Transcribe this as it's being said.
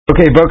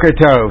Okay, Boker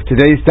Tov.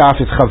 Today's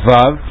daf is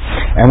Chavav,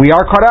 and we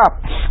are caught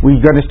up. We're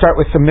going to start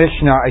with some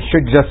Mishnah. I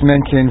should just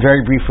mention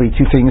very briefly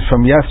two things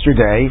from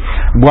yesterday.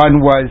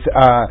 One was,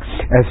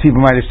 as people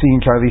might have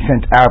seen, Charlie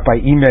sent out by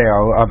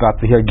email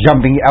about the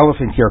jumping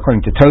elephant here,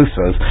 according to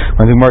Tosfos.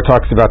 When the Gemara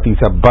talks about these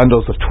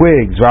bundles of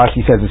twigs,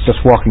 Rashi says it's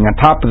just walking on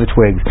top of the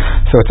twigs,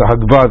 so it's a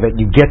hagbah that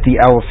you get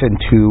the elephant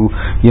to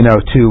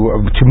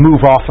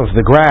move off of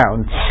the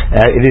ground.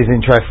 It is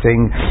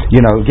interesting,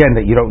 again,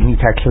 that you don't need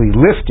to actually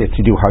lift it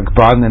to do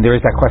hagbah. And there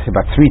is that question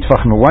about 3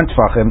 tefachim or 1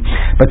 tefachim,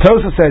 but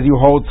Tosfos says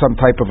you hold some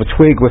type of a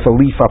twig with a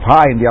leaf up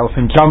high and the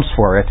elephant jumps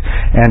for it.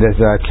 And as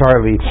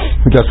Charlie,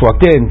 who just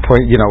walked in,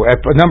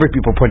 a number of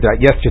people pointed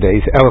out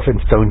yesterday,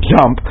 elephants don't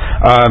jump.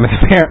 And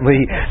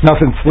apparently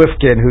Nathan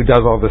Slifkin, who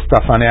does all this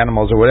stuff on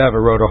animals or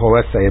whatever, wrote a whole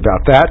essay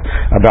about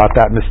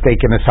that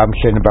mistaken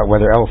assumption about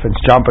whether elephants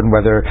jump and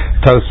whether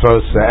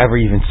Tosfos ever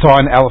even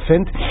saw an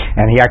elephant.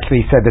 And he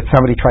actually said that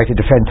somebody tried to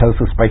defend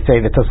Tosfos by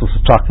saying that Tosfos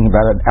was talking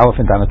about an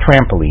elephant on a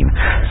trampoline.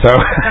 So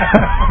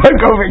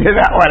go figure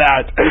that one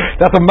out.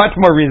 That's a much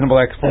more reasonable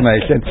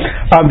explanation.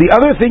 The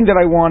other thing that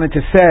I wanted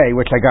to say,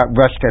 which I got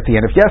rushed at the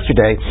end of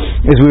yesterday,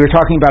 is we were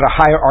talking about a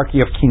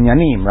hierarchy of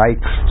kinyanim, right?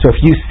 So if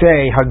you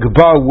say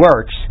hagbah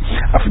works,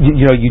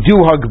 you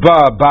do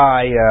hagbah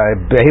by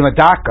behema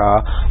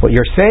daka, what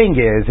you're saying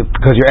is,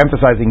 because you're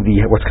emphasizing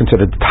what's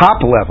considered the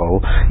top level,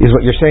 is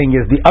what you're saying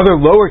is the other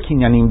lower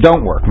kinyanim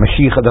don't work.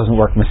 Mashicha doesn't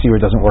work, Masira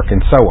doesn't work,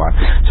 and so on.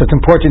 So it's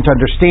important to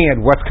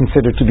understand what's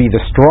considered to be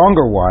the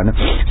stronger one.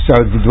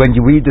 So when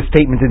you read the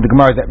statement in the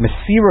Gemara that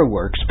Masira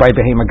works by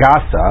Behema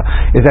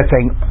Gasa, is that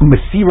saying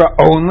Masira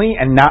only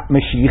and not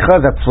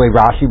Mashicha? That's the way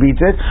Rashi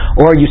reads it.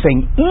 Or are you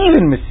saying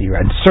even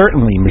Masira and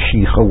certainly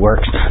Mashicha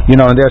works? And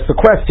there's the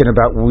question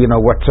about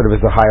what sort of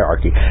is the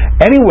hierarchy.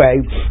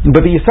 Anyway,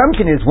 but the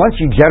assumption is once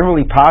you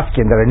generally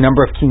poskin that a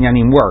number of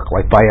kinyanim work,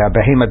 like by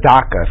Behema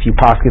Daka, if you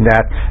poskin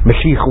that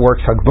Mashicha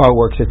works, Hagbah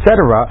works,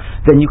 etc.,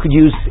 then you could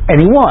use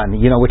any one,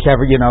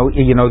 whichever, you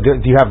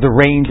have the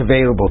range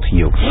available to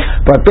you.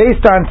 But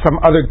based on some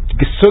other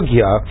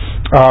sugya,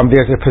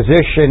 there's a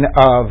position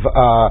of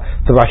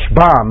the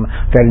Rashbam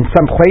that in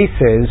some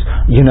places,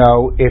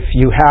 if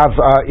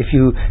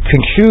you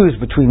can choose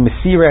between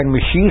Masira and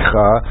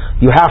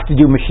Mashicha, you have to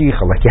do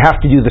Mashicha, like you have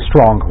to do the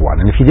stronger one.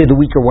 And if you did the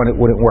weaker one, it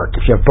wouldn't work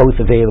if you have both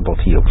available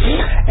to you.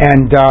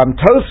 And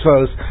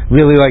Tosfos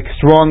really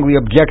strongly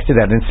objects to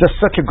that. And it's just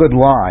such a good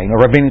line, or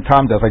Rabbi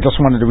Tam does. I just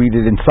wanted to read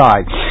it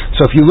inside.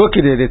 So if you look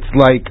at it, it's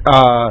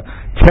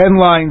 10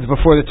 lines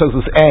before the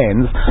Tosfos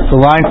ends. The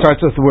line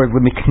starts with the word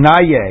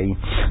L'miknaye.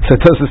 So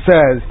Tosfos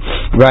says,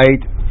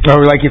 right,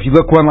 or if you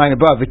look one line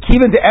above, the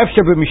kivan de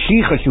efshar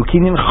b'mashicha shu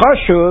kinyan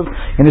chashuv,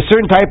 in a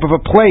certain type of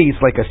a place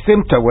like a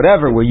simta,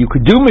 whatever, where you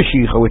could do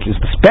mashicha, which is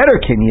the better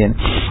kinyan,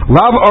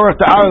 lav orach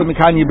ta'ar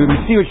l'mikanya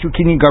b'masira shu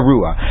kinyan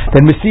garua,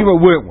 then masira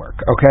wouldn't work.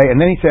 Okay, and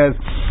then he says,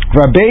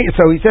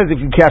 so he says if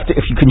you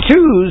can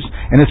choose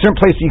in a certain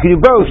place you can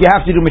do both, you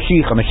have to do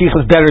mashicha. Mashicha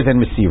is better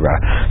than masira.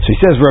 So he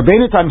says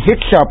Rabbeinu Tam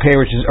hitshal pei,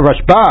 which is a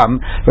Rashbam.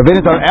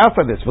 Rabbeinu Tam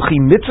asked on this, v'chi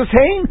mitzvos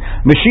hein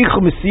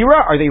mashicha masira,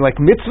 are they like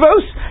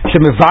mitzvos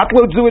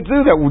shemevatlo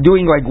that we're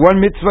doing one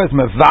mitzvah is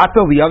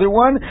mevatel the other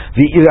one,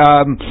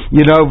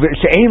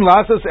 she'ein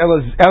lasos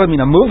ela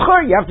min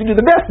hamuvcha, you have to do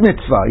the best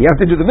mitzvah, you have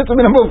to do the mitzvah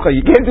min hamuvcha, you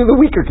can't do the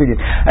weaker kinyan.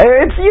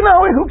 It's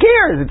who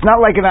cares? It's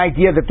not like an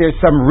idea that there's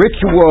some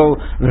ritual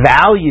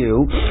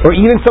value or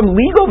even some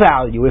legal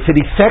value. If it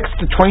affects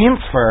the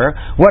transfer,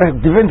 what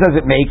difference does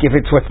it make if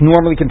it's what's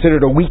normally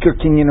considered a weaker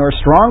kinyan or a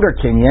stronger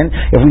kinyan?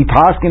 If we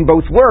paskin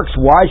both works,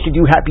 why should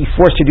you be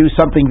forced to do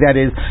something that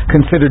is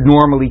considered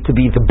normally to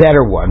be the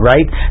better one,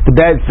 right?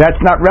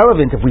 That's not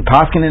relevant. If we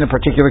paskin in a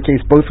particular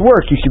case both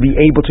work, you should be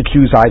able to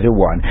choose either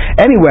one.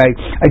 Anyway,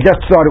 I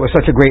just thought it was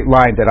such a great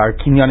line that our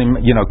kinyanim,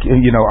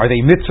 are they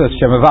mitzvahs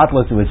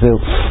shemavatlas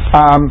uzu?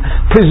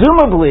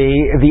 Presumably,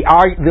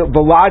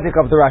 the logic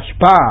of the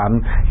Rashbam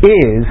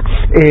is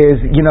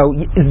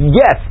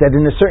yes, that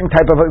in a certain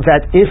type of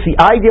that if the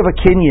idea of a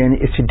kinyan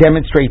is to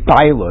demonstrate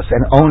bailus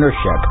and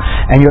ownership,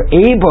 and you're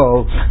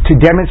able to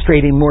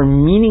demonstrate a more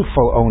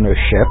meaningful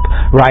ownership,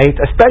 right?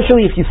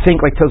 Especially if you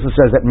think, like Tosfos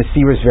says, that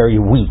Masira is very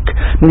weak.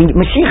 I mean,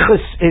 Mashicha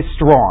is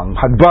strong.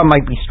 Hagbah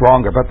might be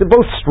stronger, but they're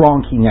both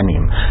strong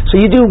kinyanim.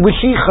 So you do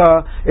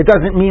Mashicha, it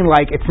doesn't mean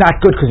it's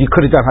not good because you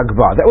could have done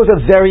Hagbah. That was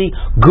a very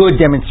good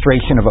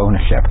demonstration of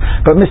ownership.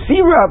 But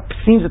Masira,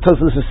 seems that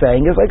Tosfos is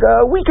saying, is like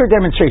a weaker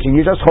demonstration.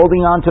 You're just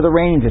holding on to the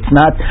reins. It's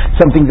not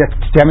something that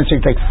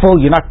demonstrates full.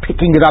 You're not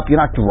picking it up.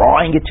 You're not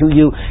drawing it to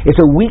you.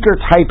 It's a weaker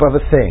type of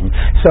a thing.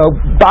 So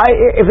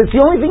if it's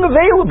the only thing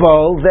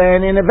available,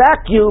 then in a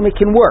vacuum it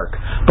can work.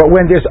 But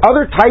when there's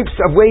other types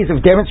of ways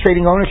of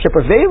demonstrating ownership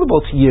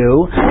available to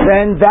you,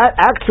 then that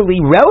actually,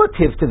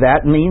 relative to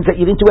that, means that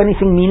you didn't do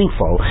anything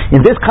meaningful.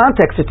 In this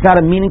context, it's not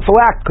a meaningful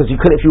act, because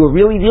if you were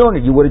really the owner,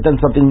 you would have done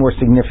something more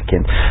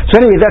significant. So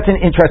anyway, that's an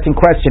interesting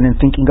question in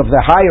thinking of the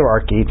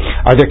hierarchy.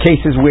 Are there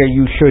cases where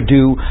you should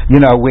do,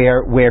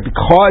 where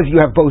because you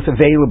have both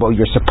available,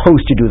 you're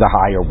supposed to do the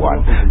higher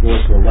one? If we go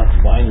to a less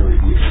binary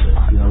view of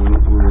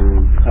this, we're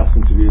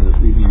accustomed to be that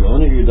you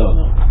own it or you don't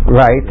own it.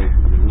 Right.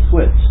 There's a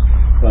switch.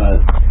 But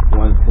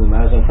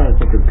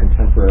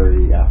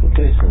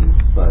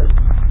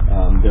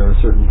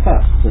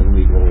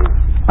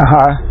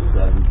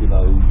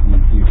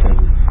You can,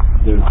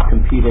 there's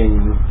competing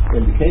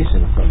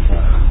indications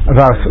sometimes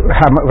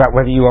about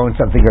whether you own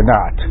something or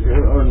not,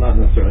 or not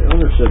necessarily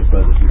ownership,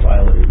 but if you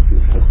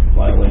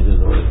violated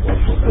or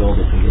fulfilled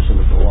a condition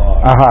of the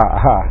law. I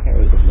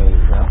can't really think of any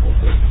examples,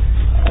 but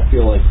I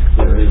feel like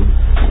there is,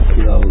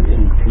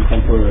 in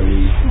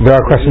contemporary, there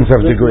are questions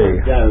of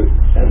degree, more doubt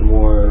and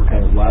more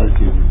kind of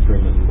latitude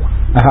determined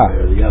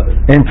or the other.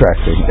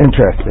 Interesting.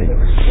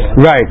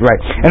 Right.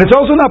 And it's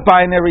also not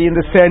binary in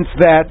the sense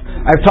that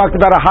I've talked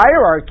about a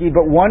hierarchy,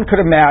 but one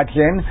could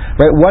imagine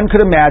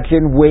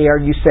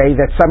where you say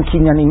that some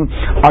kinyanim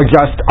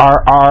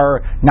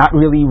are not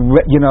really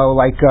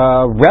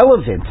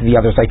relevant to the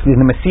others. Like in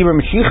the Masira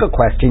Mashicha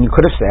question, you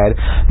could have said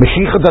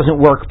Mashicha doesn't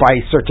work by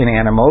certain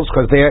animals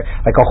because they're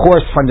like a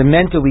horse.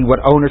 Fundamentally, what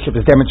ownership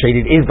is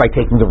demonstrated is by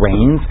taking the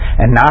reins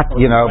and not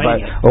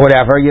or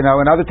whatever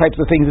and other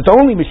types of things. It's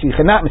only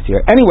Mashicha, not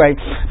Masira. Anyway,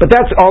 but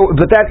that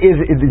is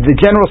the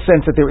general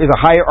sense that there is a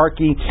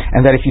hierarchy,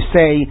 and that if you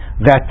say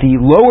that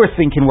the lower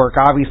thing can work,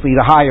 obviously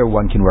the higher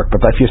one can work. But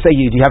if you say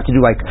you have to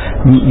do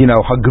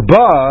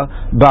Hagba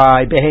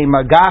by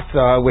Behema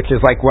Gasa, which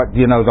is like what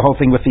the whole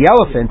thing with the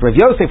elephant, Rav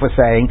Yosef was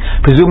saying,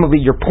 presumably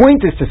your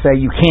point is to say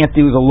you can't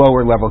do the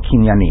lower level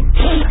kinyanim.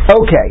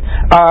 Okay,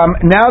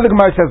 now the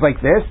Gemara says like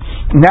this.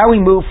 Now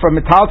we move from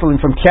metaltalin,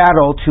 from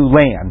cattle to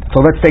land.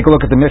 So let's take a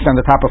look at the Mishnah on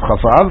the top of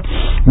Chavav.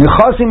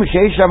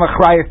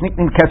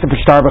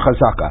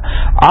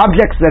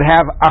 Objects that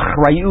have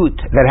achrayut,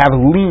 that have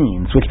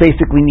liens, which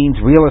basically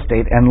means real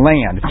estate and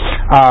land.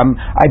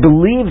 I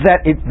believe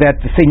that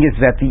the thing is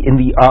that in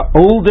the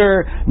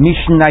older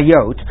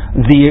Mishnayot,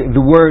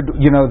 the word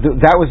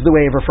that was the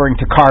way of referring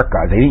to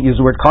karka. They didn't use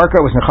the word karka.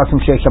 It was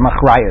nechasim sheisham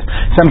achrayus.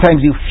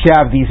 Sometimes you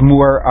have these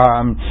more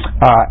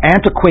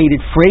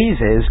antiquated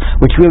phrases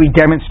which really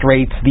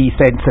demonstrates the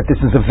sense that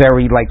this is a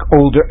very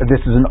older.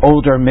 This is an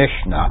older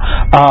Mishnah.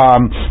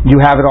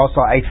 You have it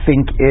also, I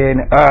think, in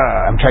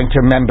I'm trying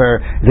to remember.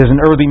 There's an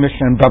early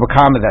Mishnah in Baba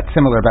Kama that's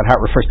similar about how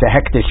it refers to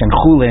hektish and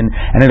chulin,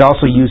 and it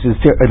also uses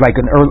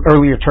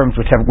earlier terms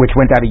which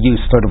went out of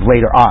use sort of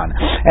later on.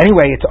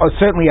 Anyway, it's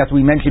certainly, as we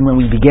mentioned when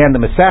we began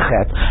the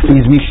Masechet,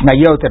 these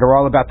Mishnayot that are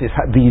all about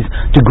these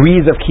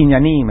degrees of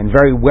kinyanim and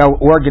very well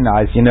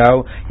organized.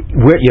 A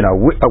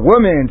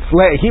woman,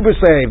 Hebrew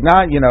slave,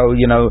 not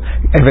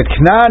Evet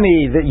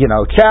Knani,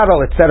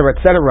 cattle, etc.,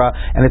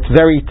 and it's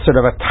very sort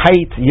of a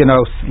tight,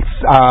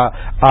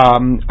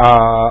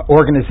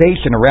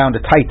 organization around a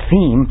tight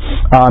theme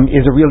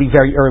is a really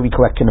very early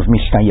collection of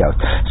Mishnayot.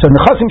 So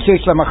Nechasim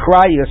Sheish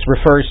Lamachrayus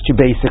refers to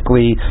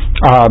basically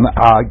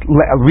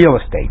real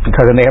estate,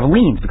 and they have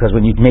liens, because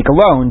when you make a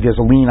loan, there's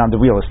a lien on the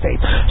real estate.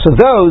 So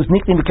those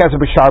Niknim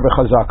B'Keser B'Shar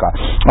B'Chazaka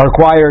are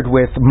acquired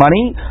with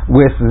money,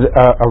 with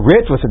a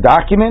writ, with a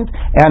document,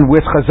 and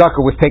with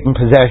Chazaka, with taking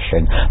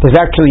possession. There's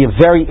actually a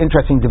very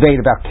interesting debate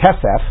about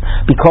Kesef,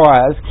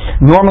 because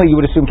normally you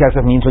would assume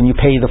Kesef means when you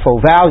pay the full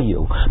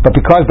value, but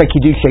because by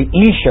Kiddushin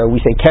Isha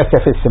we say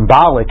Kesef is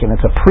symbolic and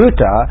it's a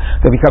pruta,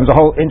 there becomes a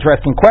whole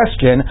interesting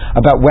question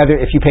about whether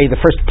if you pay the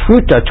first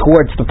pruta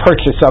towards the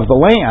purchase of the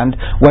land,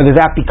 whether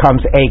that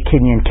becomes a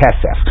kinyan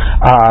Kesef.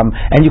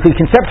 And you could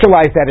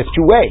conceptualize that as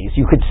two ways.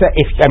 You could say,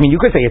 you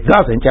could say it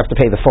doesn't, you have to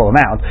pay the full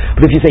amount,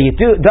 but if you say it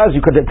does,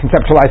 you could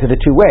conceptualize it in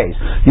two ways.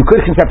 You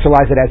could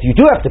conceptualize it as you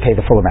do have to pay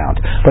the full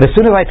amount, but as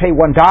soon as I pay $1,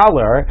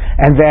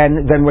 and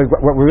then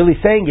what we're really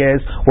saying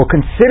is, well,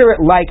 consider it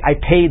like I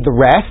paid the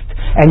rest,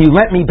 and you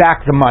lent me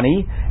back the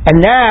money, and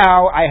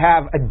now I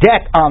have a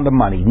debt on the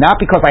money, not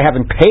because I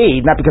haven't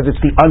paid, not because it's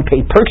the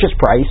unpaid purchase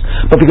price,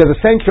 but because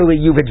essentially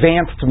you've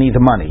advanced to me the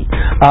money.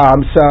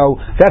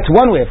 So that's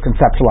one way of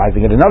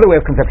conceptualizing it. Another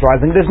way of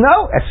conceptualizing it is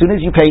as soon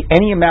as you pay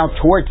any amount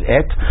towards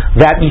it,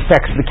 that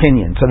affects the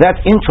kinyan. So that's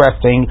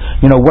interesting,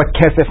 what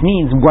kesef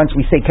means. Once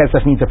we say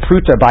kesef means a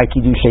pruta by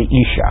Kiddushin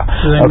Isha.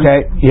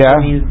 Okay? Yeah?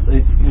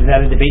 Is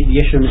that a debate?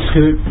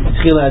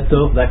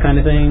 That kind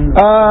of thing?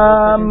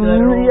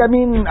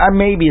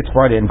 Maybe it's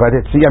brought in, but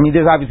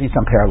there's obviously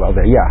some parallel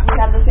there, yeah. We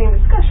had the same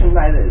discussion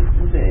by the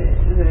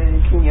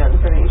kinyan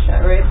for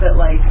Isha, right? That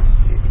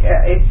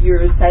if you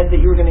said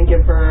that you were going to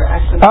give her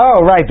X.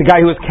 Oh, right, the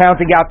guy who was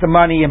counting out the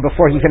money and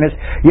before he finished.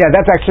 Yeah,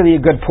 that's actually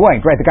a good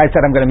point, right? The guy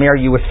said, I'm going to marry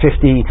you with 50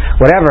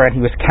 whatever, and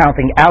he was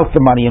counting out the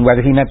money, and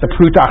whether he meant the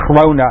pruta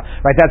achrona,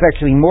 right? That's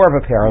actually more of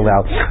a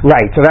parallel,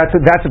 right? So that's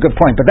a good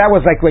point. But that was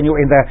like when you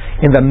were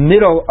in the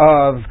middle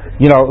of,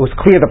 it was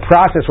clear the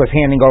process was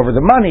handing over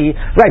the money,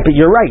 right? But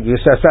you're right.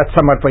 That's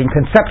somewhat being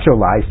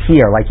conceptualized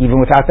here, like even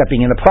without that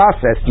being in the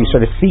process, you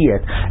sort of see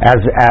it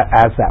as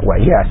that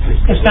way. Yes.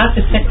 It's not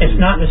the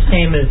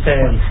same as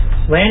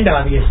land,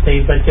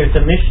 obviously, but there's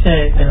a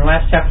Mishnah in the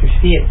last chapter,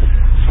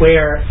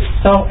 where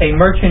a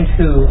merchant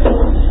who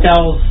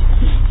sells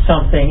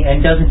something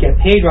and doesn't get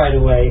paid right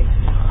away,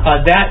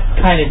 that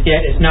kind of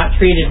debt is not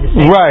treated the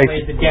same way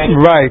as the debt.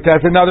 Right.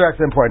 That's another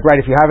excellent point. Right.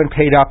 If you haven't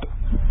paid up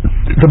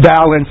the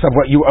balance of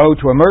what you owe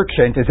to a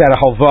merchant, is that a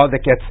halva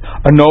that gets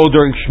annulled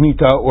during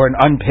Shemitah or an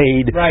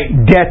unpaid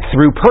debt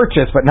through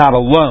purchase, but not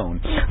a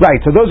loan. Right,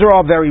 so those are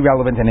all very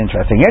relevant and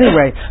interesting.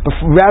 Anyway, but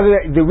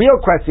rather, the real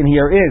question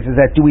here is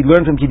that do we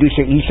learn from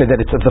Kiddushin Isha that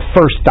it's the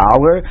first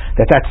dollar,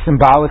 that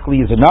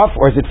symbolically is enough,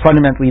 or is it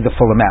fundamentally the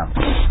full amount?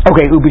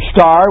 Okay,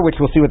 Ubishtar, which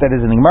we'll see what that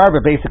is in the Gemara,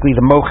 but basically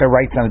the Mocher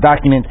writes on the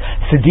document,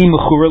 Sidi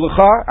Mechur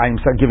Lecha, I'm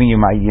giving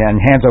you my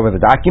hands over the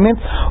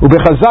document.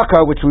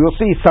 Ubechazaka, which we will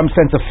see some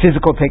sense of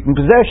physical taking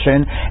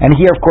possession, and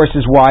here of course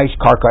is why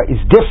Karka is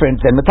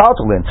different than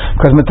Metaltalin,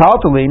 because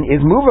Metaltalin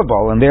is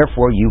movable, and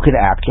therefore you could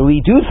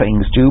actually do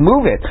things to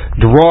move it,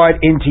 draw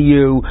it into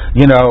you,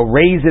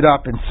 raise it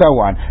up and so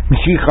on.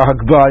 Mashicha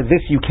Hagbah,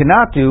 this you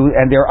cannot do,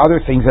 and there are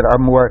other things that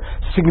are more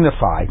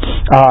signified.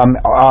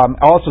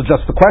 Also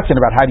just the question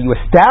about how do you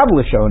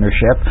establish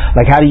ownership,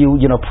 like how do you,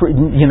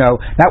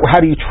 not how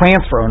do you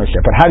transfer ownership,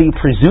 but how do you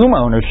presume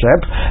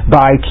ownership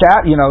by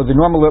the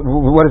normal,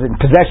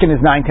 possession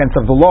is 9/10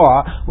 of the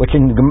law, which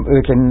in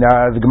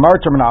the Gemara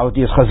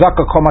terminology is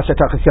chazaka kol ma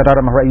shetachas yad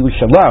adam harayu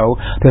shelo.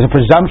 There's a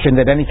presumption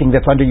that anything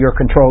that's under your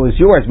control is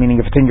yours, meaning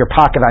if it's in your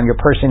pocket, on your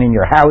person, in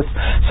your house.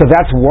 So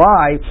that's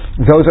why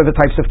those are the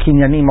types of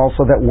kinyanim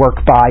also that work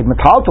by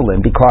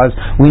metaltalin, because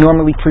we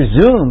normally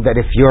presume that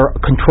if you're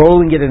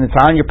controlling it and it's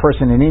on your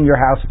person and in your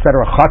house,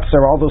 etc.,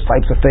 chatzar, all those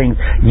types of things,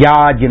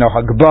 yad,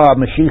 hagbah,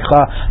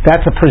 mashicha,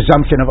 that's a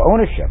presumption of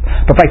ownership.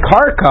 But by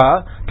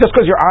karka, just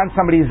because you're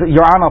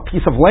on a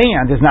piece of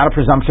land is not a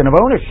presumption of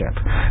ownership,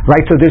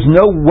 right? So there's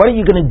what are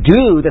you going to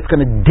do that's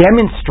going to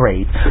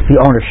demonstrate the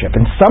ownership?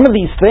 And some of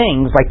these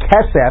things, like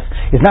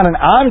kesef, is not an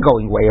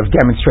ongoing way of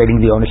demonstrating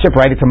the ownership,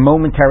 right? It's a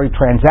momentary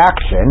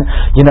transaction.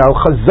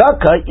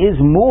 Chazaka is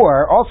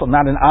more, also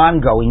not an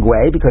ongoing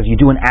way, because you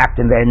do an act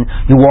and then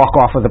you walk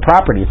off of the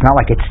property. It's not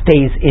like it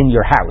stays in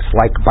your house,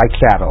 like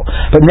chattel.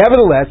 But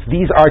nevertheless,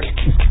 these are,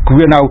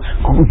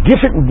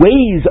 different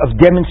ways of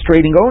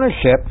demonstrating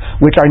ownership,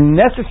 which are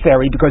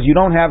necessary because you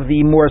don't have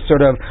the more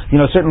sort of,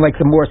 certain like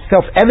the more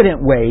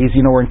self-evident ways,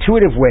 or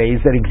intuitive ways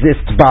that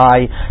exist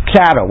by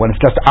chattel, when it's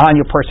just on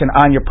your person,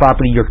 on your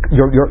property, you're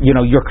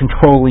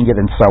controlling it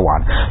and so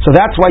on. So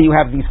that's why you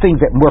have these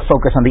things that more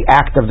focus on the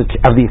act of the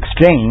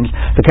exchange,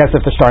 the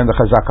kesef, the shtar, and the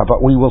chazaka,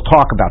 but we will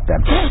talk about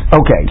them.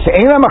 Okay,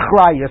 she'ena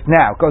machrayus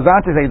now goes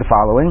on to say the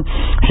following: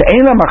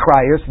 she'ena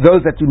machrayus,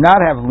 those that do not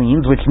have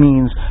liens, which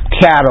means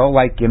chattel,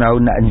 like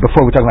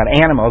before we're talking about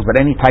animals, but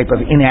any type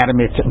of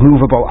inanimate,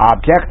 movable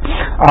object.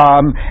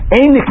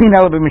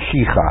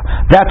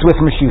 That's with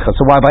Mashicha.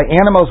 So while by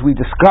animals we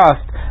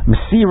discussed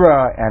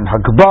Mesira and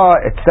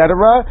Hagbah,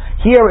 etc.,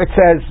 here it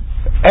says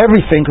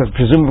everything, because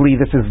presumably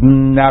this is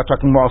now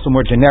talking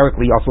more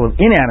generically, also of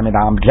inanimate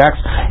objects,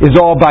 is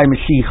all by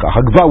Mashicha.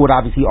 Hagbah would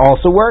obviously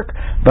also work,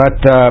 but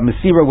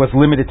Mesira was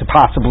limited to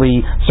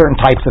possibly certain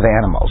types of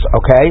animals.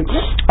 Okay?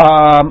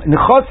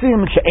 Now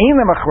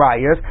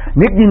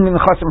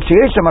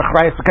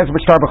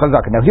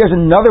here's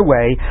another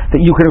way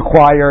that you can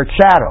acquire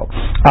chattel,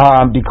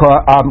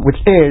 which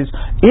is,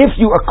 if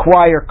you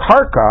acquire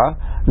karka,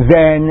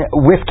 then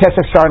with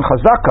kesef, shtar, and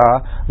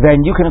chazaka,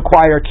 then you can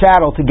acquire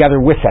chattel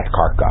together with that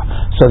karka.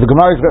 So the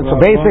Gemara is going to,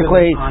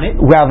 basically,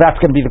 that's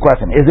going to be the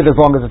question: is it as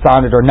long as it's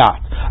on it or not?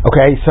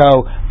 Okay,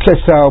 so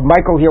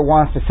Michael here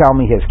wants to sell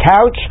me his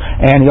couch,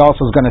 and he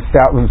also is going to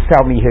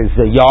sell me his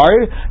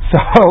yard.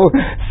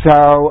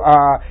 So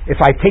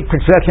if I take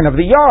possession of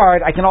the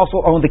yard, I can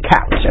also own the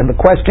couch. And the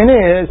question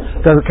is,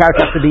 does the couch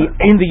have to be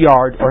in the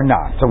yard or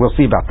not? So we'll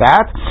see about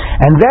that.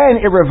 And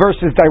then it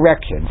reverses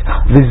directions.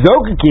 The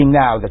zogakim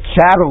now, the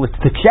chattel.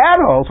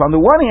 So on the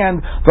one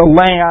hand, the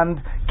land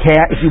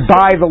if you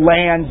buy the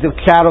land, the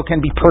chattel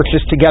can be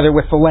purchased together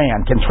with the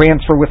land, can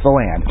transfer with the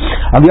land.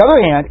 On the other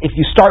hand, if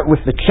you start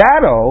with the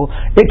chattel,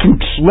 it can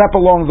schlep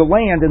along the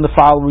land in the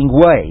following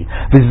way.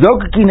 You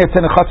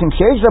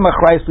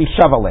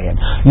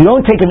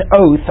don't take an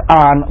oath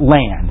on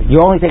land. You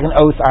only take an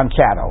oath on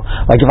chattel.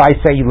 Like if I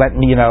say you let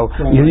me, you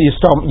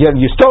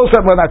stole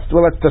something.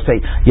 Well, let's just say,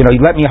 you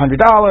let me $100.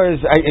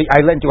 I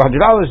lent you $100.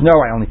 No,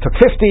 I only took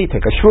 50.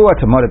 Take a shvua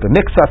to moed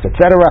b'mixas,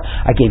 etc.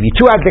 I gave you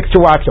 2 objects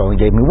to watch. You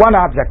only gave me 1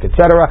 object,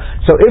 etc.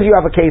 So if you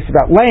have a case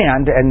about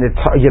land and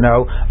it's,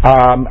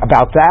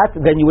 about that,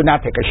 then you would not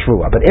take a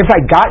shvua. But if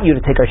I got you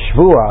to take a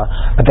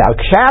shvua about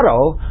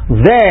chattel,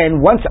 then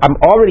once I'm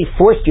already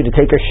forced you to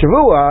take a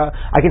shvua,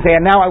 I can say,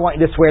 and now I want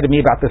you to swear to me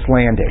about this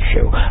land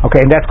issue.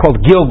 Okay, and that's called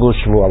gilgul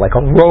shvua, like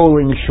a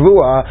rolling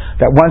shvua.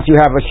 That once you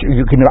have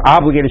you can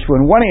obligate a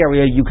shvua in one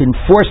area, you can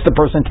force the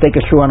person to take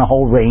a shvua on a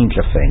whole range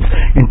of things.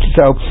 And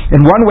so,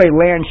 in one way,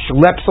 land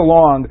schleps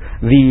along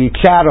the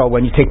chattel.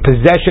 When you take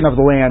possession of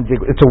the land,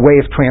 it's a way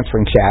of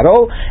transferring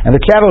chattel, and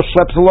the chattel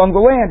schleps along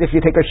the land. If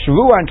you take a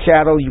shvua on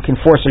chattel, you can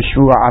force a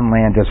shvua on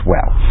land as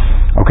well.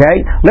 Okay?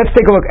 Let's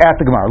take a look at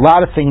the Gemara. A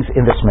lot of things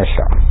in this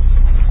Mishnah.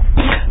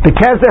 The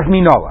kesef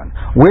minolan,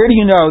 where do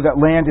you know that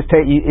land is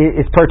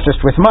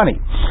purchased with money?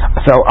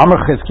 So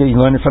Amar Chizkiya, you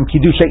learn it from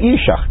Kiddushin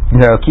Isha.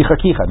 No,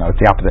 Kicha. No, it's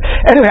the opposite.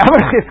 Anyway,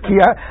 Amar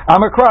Chizkiya,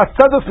 Amar Cross,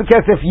 Tzados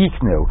B'Kesef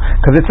Yiknu,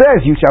 because it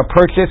says you shall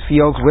purchase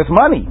fields with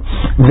money.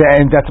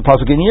 Then that's a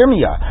pasuk in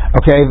Yirmiyah.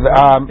 Okay.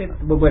 Well,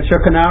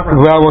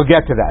 we'll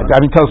get to that. I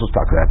mean, Tosos will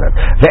talk about that.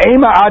 The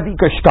Ema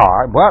Adika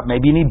star. Well,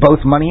 maybe you need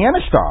both money and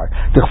a star.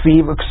 The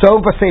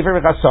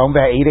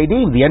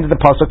end of the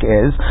pasuk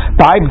is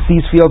buy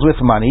these fields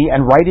with money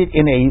and write it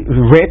in a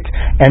writ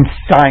and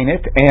sign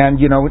it,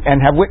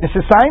 and have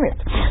witnesses sign it.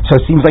 So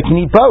it seems like you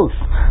need both.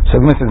 So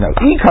the Gemara says no.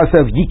 Because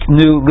of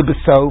Yiknu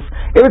Libesof,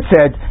 it would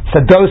said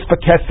Sados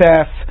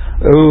B'Kesef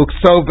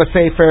Uksov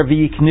B'Sefer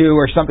V'Yiknu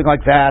or something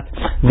like that.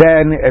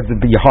 Then it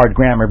would be hard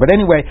grammar. But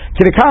anyway,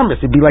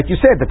 Kiddush, it'd be like you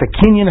said, that the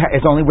kinyan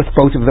is only with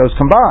both of those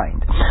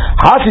combined.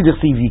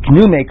 Hashidasi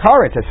V'Yiknu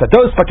Meikaret as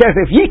Sados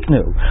B'Kesef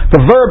Yiknu.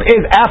 The verb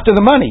is after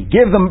the money.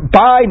 Give them,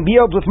 buy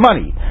fields with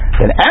money.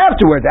 Then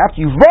afterwards,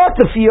 after you've bought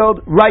the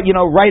field, write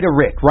a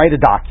writ, write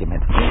a document.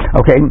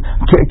 Okay,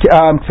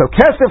 so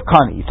Kesef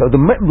Kani. So the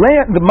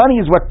money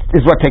is what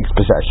takes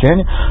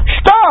possession.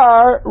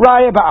 Star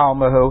Raya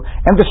Ba'almahu,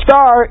 and the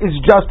star is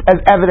just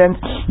as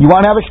evidence. You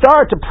want to have a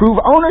star to prove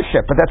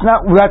ownership, but that's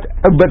not what.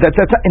 But that's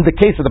not, in the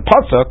case of the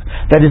pasuk,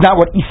 that is not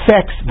what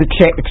effects the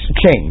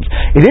exchange.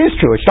 It is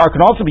true. A star can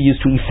also be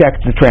used to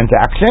effect the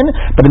transaction,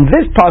 but in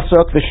this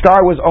pasuk, the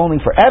star was only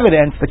for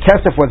evidence. The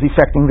kesef was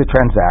effecting the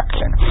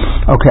transaction.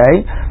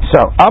 Okay,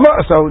 so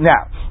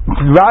now.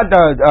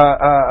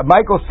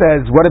 Michael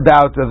says, what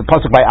about the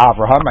pasuk by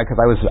Avraham? Because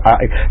I was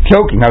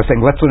joking. I was saying,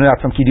 let's learn it out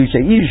from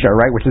Kiddushin Isha,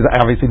 right? Which is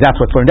obviously that's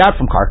what's learned out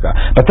from Karka.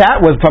 But that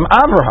was from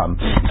Avraham.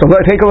 So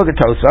let's take a look at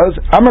Tosos.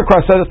 Amar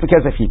Krasodos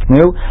B'Kesef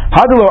Yiknu.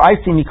 Hadalo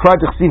Aisi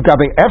Mikra D'Chsiv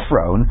Gabe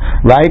Ephron.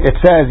 Right?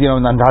 It says,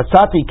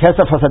 Nandasati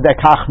Kesef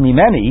Hasadek Hach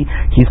Mimeni.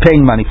 He's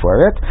paying money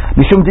for it.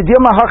 Mishum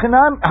Didilma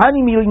Hachanam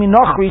Hani Mili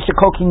Minochri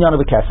Shekol Kinyan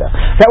of a Kesef.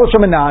 That was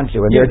from a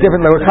non-Jew, and they're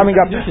different. They were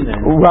coming up.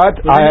 What?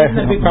 I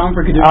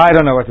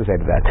don't know what to say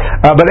to that.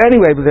 But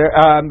anyway,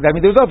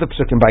 there's other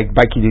psukim by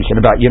Kiddushin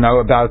about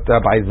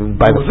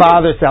by the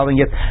father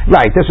selling it.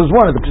 Right, this was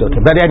one of the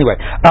psukim. But anyway,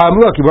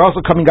 look, we're also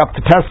coming up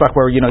to Pesach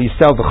where you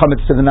sell the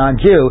chametz to the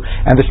non-Jew,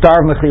 and the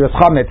star of Mechilas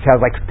chametz has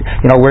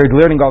we're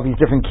learning all these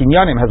different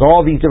kinyanim, has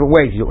all these different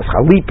ways, with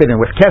chalipin and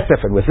with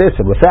kesef and with this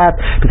and with that,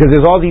 because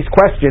there's all these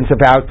questions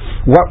about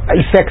what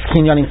affects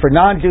kinyanim for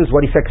non-Jews,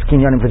 what affects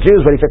kinyanim for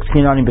Jews, what affects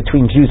kinyanim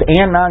between Jews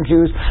and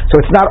non-Jews.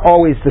 So it's not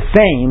always the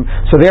same.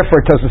 So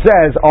therefore, Tosafos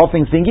says all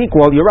things being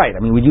equal, you're right. I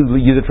mean, we do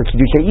use it for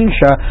Kiddushin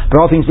Isha, but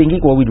all things being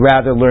equal, we'd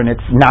rather learn it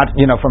not,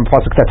 from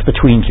pasuk that's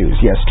between Jews.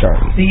 Yes,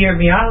 Charlie. The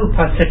Yirmiyahu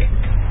pasuk,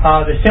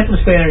 the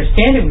simplest way to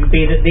understand it would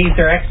be that these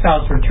are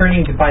exiles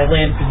returning to buy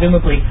land,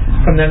 presumably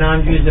from the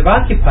non-Jews have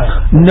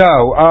occupied.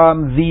 No,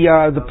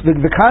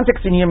 the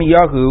context in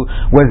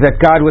Yirmiyahu was that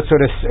God was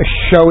sort of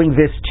showing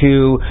this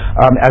to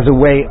as a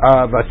way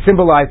of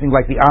symbolizing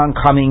like the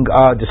oncoming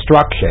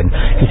destruction.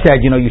 He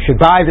said, you should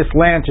buy this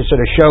land to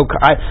sort of show.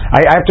 I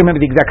have to remember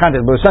the exact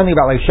context, but it was something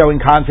about like showing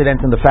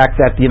confidence in the fact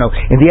that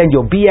in the end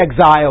you'll be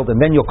exiled and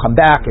then you'll come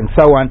back and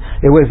so on.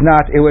 It was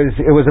not. It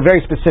was a very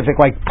specific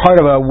part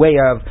of a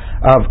way of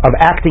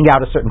acting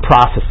out a certain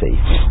prophecy.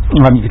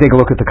 You can take a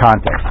look at the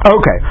context.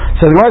 Okay,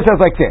 so the Gemara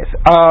says like this.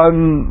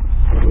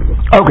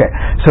 Okay,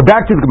 so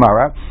back to the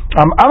Gemara.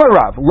 Amar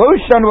Rav, where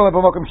is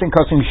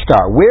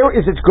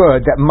it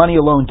good that money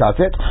alone does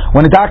it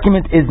when a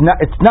document is not?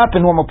 It's not the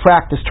normal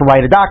practice to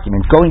write a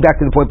document. Going back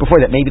to the point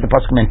before that, maybe the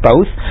pasuk meant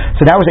both.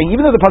 So now we're saying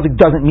even though the pasuk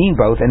doesn't mean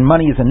both and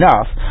money is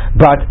enough,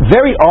 but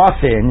very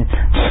often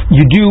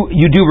you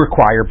do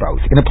require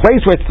both. In a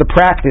place where it's the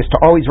practice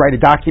to always write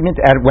a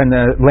document when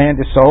the land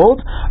is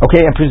sold,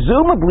 okay, and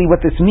presumably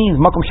what this means,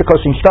 makom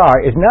shekoshin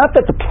shtar, is not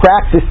that the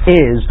practice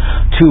is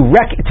to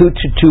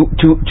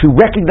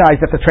recognize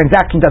that the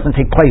transaction doesn't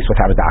take place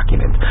without a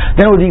document.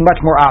 Then it would be much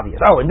more obvious.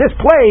 In this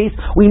place,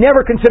 we never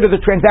consider the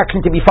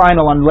transaction to be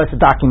final unless a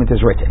document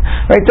is written.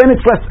 Right? Then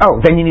it's less,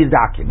 then you need a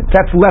document.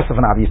 That's less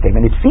of an obvious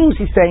statement. It seems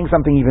he's saying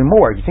something even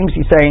more. It seems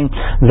he's saying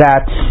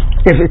that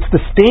if it's the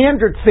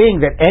standard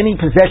thing that any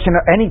possession,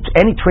 any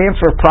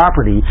transfer of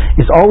property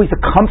is always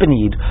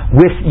accompanied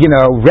with,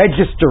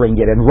 registering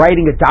it and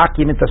writing a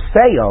document of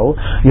sale,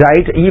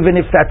 right? Even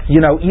if that's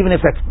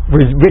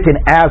written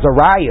as a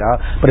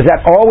raya, but if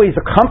that always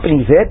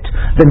accompanies it,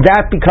 then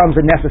that becomes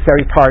a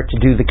necessary part to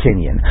do the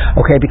kinyan.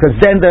 Okay, because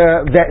then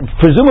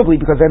presumably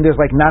because then there's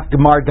not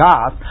gemar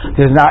das,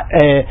 there's not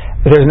a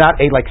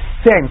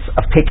sense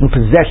of taking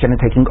possession and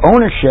taking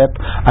ownership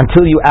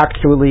until you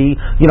actually,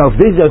 if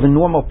these are the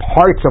normal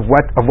parts of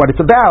what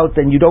it's about,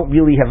 then you don't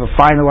really have a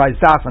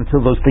finalized das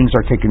until those things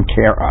are taken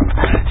care of.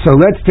 So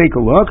let's take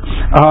a look.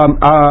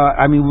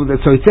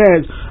 So it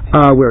says,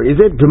 where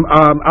is it? Where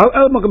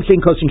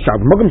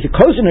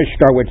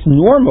it's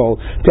normal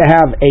to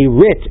have a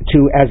writ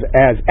as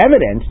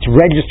evidence to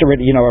register it,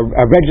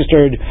 a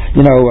registered,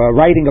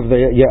 writing of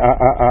the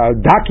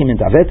document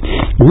of it.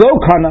 Lo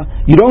kana,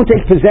 you don't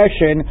take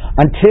possession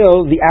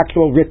until the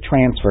actual writ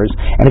transfers.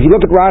 And if you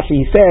look at Rashi,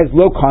 he says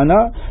lo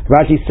kana.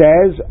 Rashi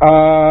says,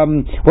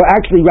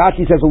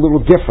 Rashi says a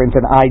little different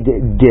than I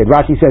did.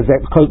 Rashi says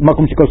that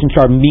makom shekoshin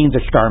shtar means a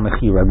shtar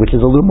mechira, which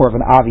is a little more of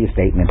an obvious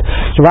statement.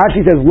 So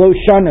Rashi says lo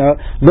shana,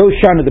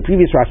 the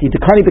previous Rashi,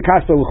 dekani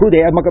bekaspa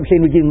l'chude ad makom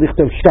shein regin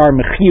lichtov shtar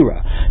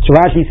mechira. So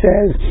Rashi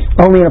says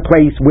only in a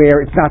place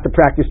where it's not the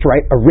practice to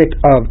write a writ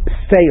of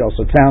sale.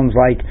 So it sounds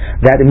like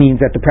that it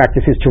means that the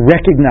practice is to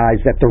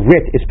recognize that the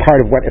writ is part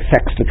of what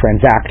affects the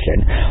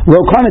transaction. Lo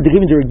kana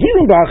dekivin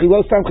deragilin b'achi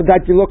lo stam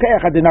chadait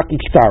v'lokeach adenaki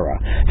shtara.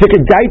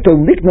 V'kedaito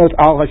liknot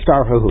al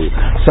hashtar hahu.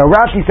 So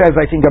Rashi says,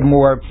 I think, a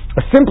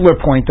simpler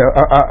point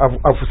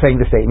of saying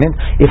the statement.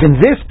 If in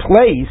this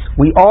place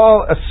we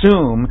all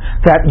assume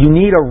that you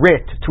need a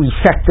writ to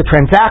effect the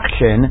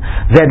transaction,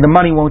 then the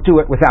money won't do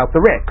it without the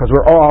writ, because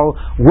we're all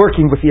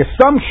working with the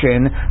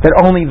assumption that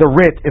only the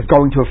writ is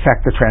going to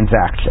affect the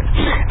transaction.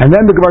 And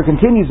then the Gemara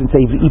continues and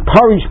says,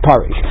 parish.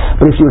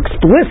 But if you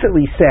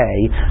explicitly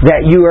say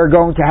that you are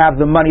going to have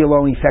the money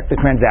alone effect the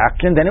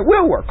transaction, then it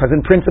will work, because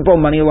in principle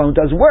money alone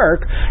does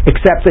work,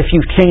 except if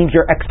you've changed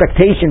your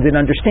expectations and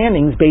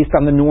understandings based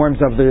on the norms.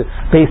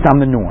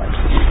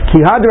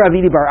 Kihad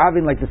Ravidi Bar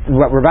Avin, like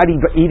what Ravadi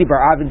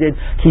Bar Avin did,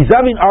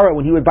 Kizavin Ara,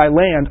 when he would buy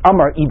land,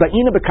 Amar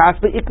Ibaina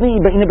Bekaspa Ikni,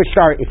 Ibaina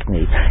Bashar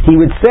Ikni. He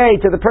would say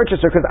to the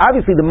purchaser, because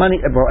obviously the money,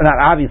 not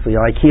obviously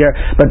like here,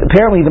 but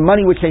apparently the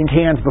money would change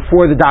hands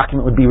before the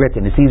document would be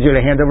written. It's easier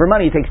to hand over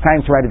money, it takes time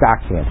to write a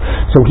document.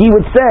 So he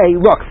would say,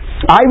 look,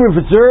 I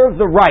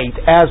reserve the right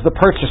as the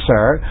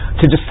purchaser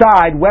to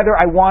decide whether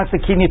I want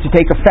the kinyan to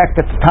take effect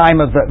at the time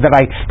that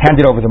I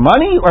handed over the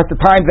money or at the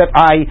time that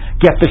I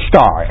get the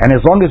shtar. And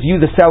as long as you,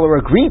 the seller,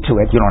 agree to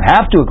it, you don't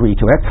have to agree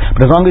to it,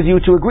 but as long as you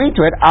two agree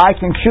to it, I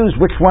can choose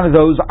which one of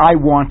those I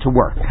want to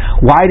work.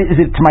 Why is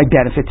it to my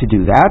benefit to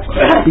do that?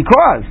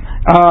 Because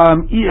if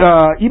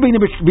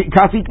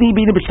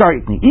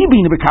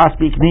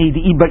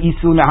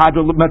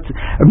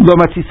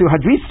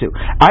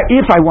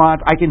I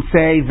want, I can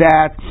say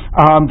that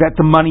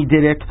the money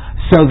did it,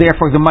 so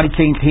therefore the money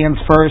changed hands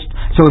first.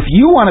 So if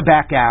you want to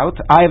back out,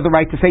 I have the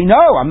right to say,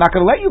 no, I'm not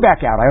going to let you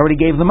back out. I already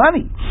gave the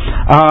money.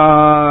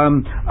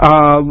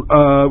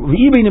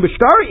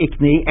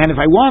 And if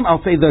I want,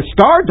 I'll say the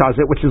star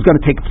does it, which is going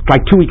to take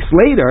like 2 weeks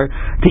later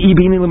to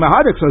Ibini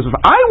Limahadik. So if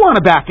I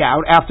want to back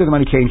out after the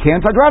money changed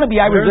hands, I'd rather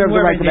I reserve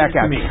the right to back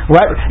out.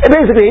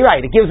 Basically,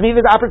 right. It gives me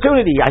the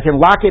opportunity. I can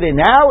lock it in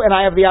now, and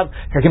I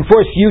can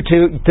force you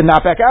to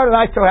not back out, and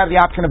I still have the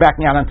option of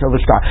backing out until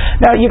the star.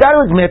 Now, you got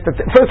to admit that,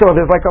 first of all,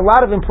 there's like a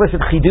lot of implicit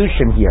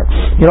Kiddushin here.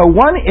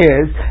 One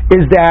is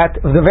that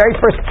the very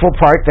first full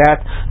part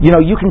that,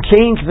 you can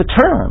change the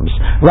terms,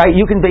 right?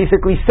 You can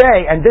basically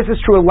say, and this is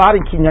true a lot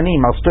in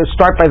kinyanim. I'll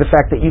start by the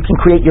fact that you can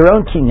create your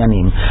own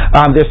kinyanim.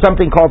 There's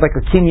something called like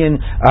a kinyan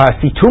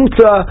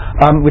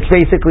situmta, which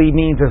basically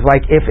means is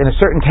like if in a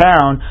certain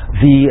town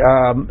the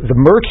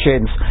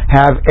merchants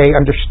have a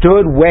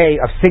understood way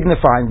of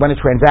signifying when a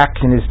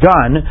transaction is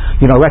done,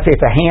 let's say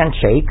it's a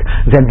handshake,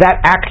 then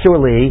that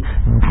actually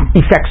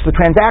affects the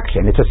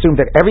transaction. It's assumed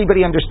that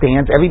everybody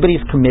understands,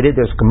 everybody's committed,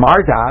 there's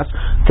gemar das,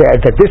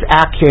 that this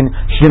action,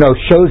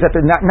 shows that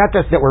not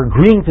just that we're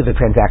agreeing to the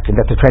transaction,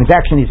 that the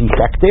transaction is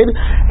effected,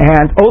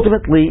 and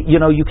ultimately,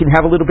 you can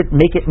have a little bit,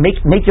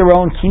 make your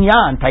own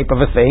kinyan type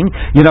of a thing,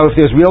 if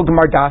there's real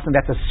gemar das, and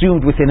that's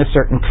assumed within a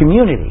certain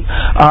community.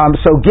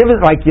 So given,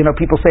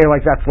 people say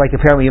that's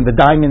apparently in the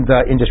diamond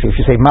industry, if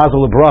you say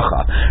mazel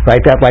bracha,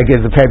 right, that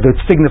is the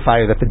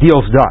signifier that the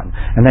deal's done,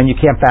 and then you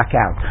can't back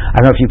out.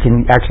 I don't know if you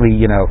can actually,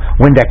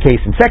 win that case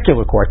in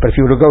secular court, but if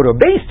you were to go to a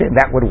beis din,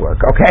 that would work,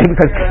 okay?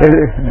 Because a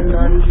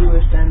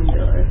non-Jewish diamond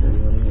dealer.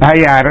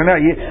 I don't know.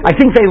 I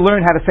think they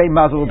learn how to say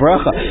mazel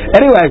bracha.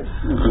 Anyway,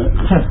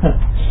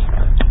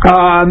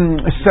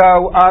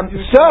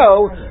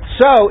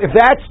 So if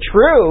that's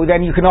true,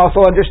 then you can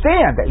also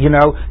understand that,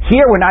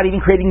 here we're not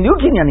even creating new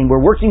kinyanim.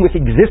 We're working with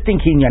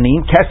existing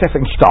kinyanim, kesef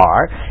and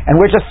shtar,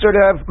 and we're just sort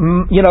of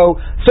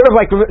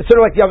like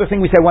the other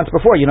thing we said once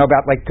before,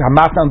 about like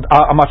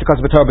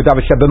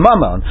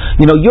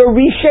you're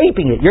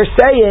reshaping it. You're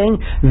saying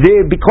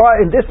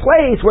because in this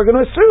place we're going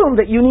to assume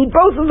that you need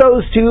both of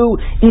those to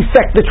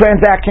effect the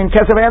transaction.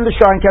 Kesef and the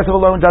shtar, and kesef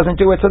alone doesn't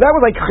do it. So that was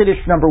like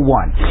chiddush number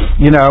one.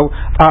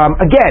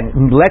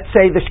 Again, let's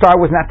say the shtar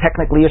was not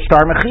technically a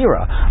shtar mechira.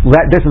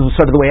 This is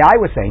sort of the way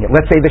I was saying it.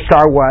 Let's say the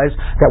shtar was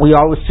that we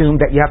all assume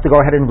that you have to go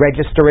ahead and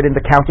register it in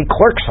the county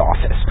clerk's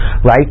office,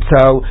 right?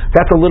 So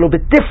that's a little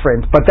bit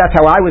different, but that's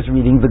how I was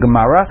reading the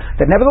Gemara,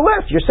 that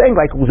nevertheless, you're saying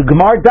like the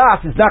Gemar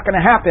Das is not going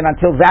to happen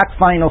until that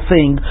final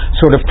thing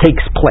sort of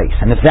takes place.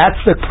 And if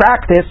that's the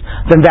practice,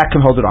 then that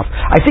can hold it off.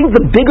 I think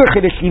the bigger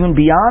chiddush even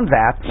beyond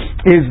that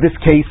is this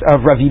case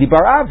of Ravidi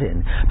Bar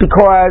Avin,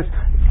 because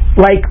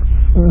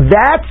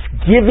that's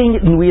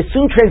we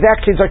assume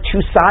transactions are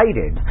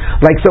two-sided.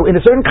 Like, so in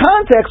a certain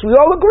context, we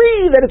all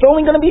agree that it's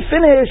only going to be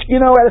finished,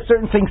 as a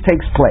certain thing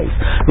takes place,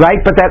 right?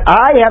 But that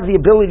I have the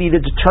ability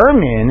to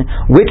determine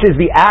which is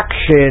the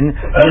action,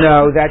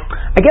 that,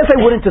 I guess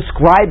I wouldn't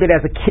describe it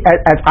as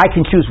I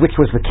can choose which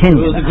was the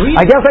kinyan.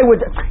 I guess I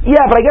would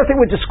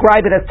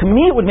describe it as, to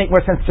me, it would make more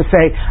sense to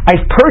say,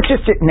 I've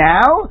purchased it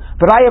now,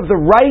 but I have the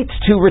right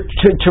to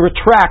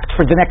retract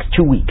for the next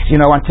 2 weeks,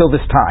 until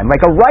this time.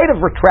 Like a right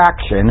of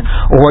retraction,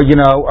 or,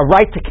 a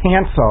right to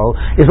cancel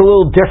is a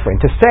little different.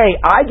 To say,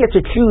 I get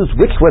to choose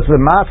which was the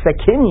Maaseh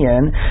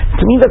Kinyan,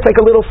 to me that's like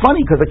a little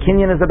funny, because a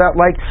Kinyan is about,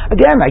 like,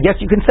 again, I guess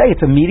you can say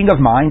it's a meeting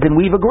of minds, and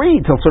we've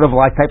agreed to sort of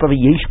like type of a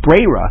yesh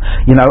breira,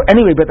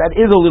 anyway, but that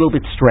is a little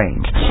bit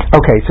strange.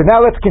 Okay, so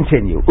now let's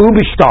continue.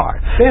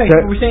 Ubishtar. Yeah,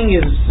 what we're saying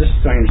is, just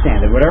so I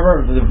understand, that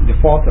whatever the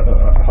default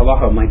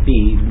halacha might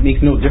be, makes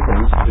no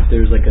difference if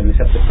there's like an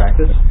accepted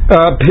practice?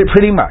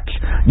 Pretty much,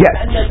 yes.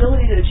 And the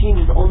ability to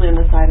change is only on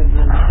the side of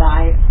the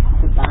buyer?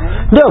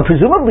 No,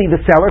 presumably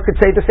the seller could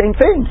say the same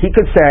thing. He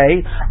could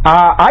say,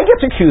 I get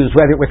to choose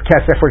whether it was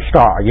kesef or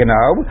star,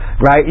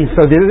 right?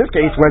 So in this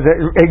case, was it,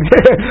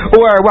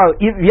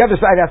 the other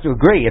side has to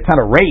agree. It's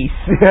not a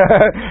race,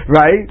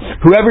 right?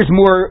 Whoever's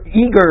more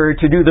eager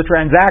to do the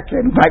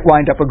transaction might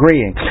wind up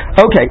agreeing.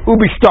 Okay,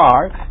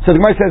 ubishtar. So the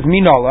Gemara says,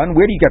 minolan.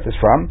 Where do you get this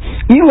from?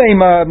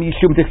 Ilema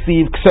mishum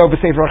tiksiv kso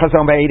b'sefer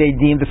chazon ba'ed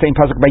edim, the same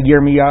pasuk by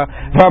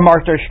Yirmiyah,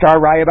 v'amarter shtar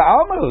raya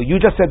ba'almu.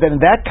 You just said that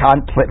in that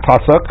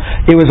pasuk,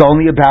 it was only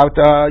about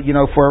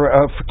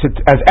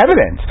as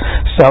evidence.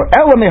 So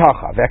ela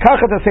mehacha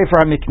ve'kacha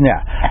sefer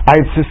hamikneh.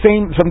 It's the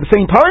same from the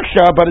same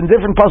parsha, but in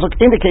different pasuk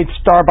indicates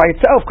star by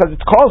itself because it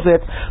calls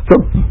it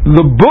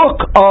the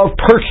book of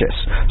purchase.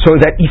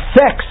 So that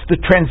affects the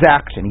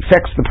transaction,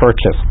 affects the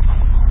purchase,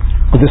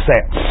 the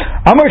sale.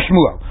 Amar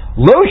Shmuel.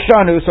 Lo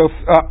shanu, so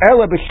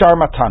ela b'shtar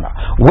matana.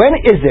 When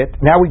is it?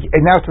 Now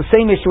it's the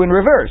same issue in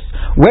reverse.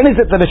 When is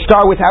it that a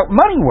star without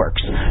money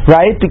works?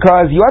 Right?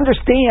 Because you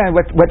understand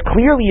what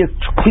clearly is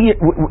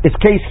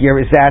case here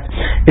is that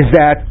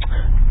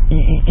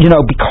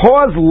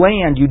because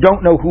land, you don't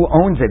know who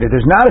owns it.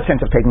 There's not a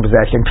sense of taking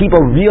possession. People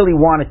really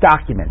want it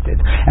documented,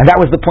 and that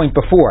was the point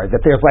before.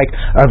 That there's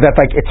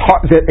it's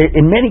hard. That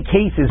in many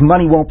cases,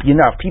 money won't be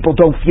enough. People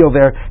don't feel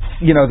that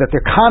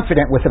they're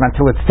confident with it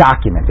until it's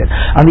documented.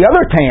 On the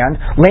other hand,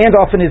 land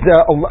often is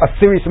a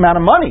serious amount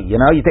of money. You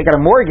take out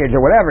a mortgage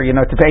or whatever,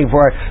 to pay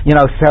for.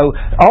 So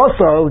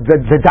also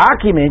the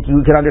document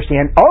you can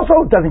understand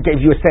also doesn't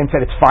give you a sense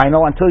that it's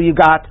final until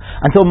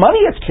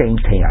money has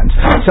changed hands.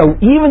 So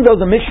even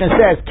though the Mishnah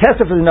says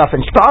kesef is enough and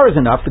star is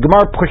enough, the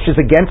Gemara pushes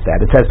against that.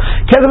 It says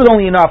kesef is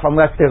only enough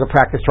unless there's a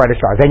practice try to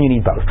star. Then you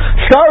need both.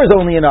 Star is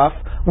only enough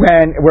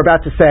when we're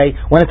about to say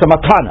when it's a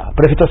matana,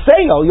 but if it's a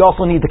sale, you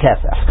also need the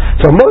kesef.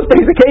 So in most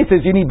basic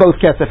cases, you need both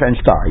kesef and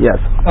star.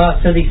 Yes.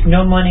 So these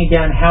no money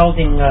down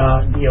housing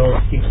deals,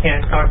 you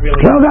can't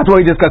really. No, that's what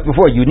we discussed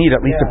before. You need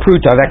at least a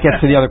pruta. That gets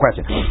to the other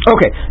question.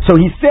 Okay, so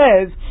he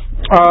says.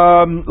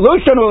 Lo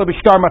shanu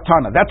b'shtar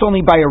matana. That's only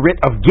by a writ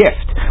of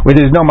gift, where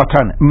there's no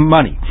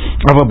money.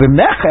 But with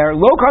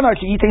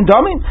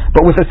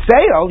a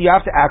sale, you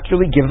have to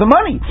actually give the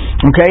money.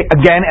 Okay,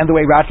 again, and the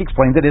way Rashi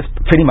explains it is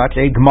pretty much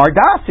a Gemar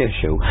Das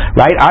issue,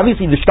 right?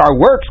 Obviously, the star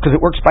works because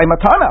it works by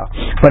matana.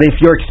 But if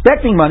you're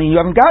expecting money, and you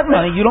haven't got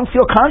money, you don't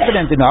feel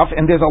confident enough,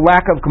 and there's a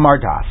lack of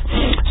Gemar Das.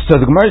 So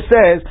the Gemara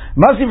says,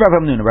 Mazi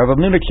Rav Hamnuna. Rav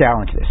Hamnuna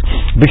challenged this.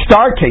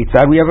 B'shtar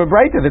Ketzad, we have a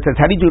brayta that says,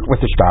 how do you do it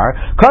with the star?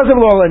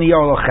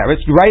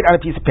 You write on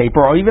a piece of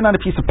paper or even on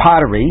a piece of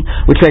pottery,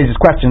 which raises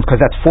questions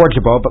because that's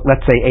forgeable, but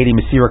let's say Eidim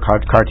Mesira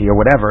Karti or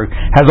whatever,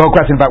 has a whole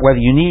question about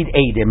whether you need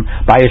Eidim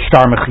by a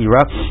star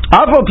Mechira.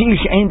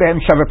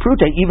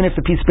 Even if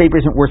the piece of paper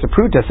isn't worth a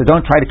pruta, so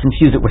don't try to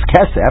confuse it with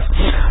Kesef.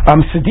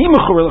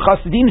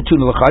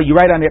 You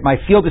write on it, my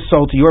field is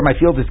sold to you or my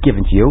field is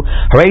given to you.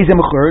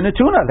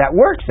 That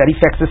works. That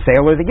affects the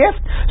sale or the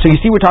gift. So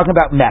you see we're talking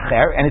about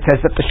Mecher, and it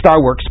says that the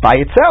star works by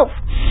itself.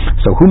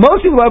 So he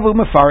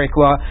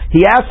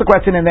asked the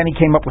question and then he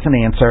came up with an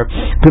answer.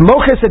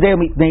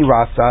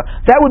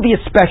 That would be a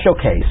special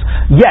case.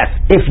 Yes,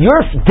 if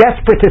you're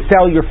desperate to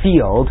sell your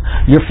field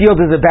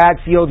is a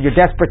bad field, you're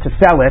desperate to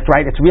sell it,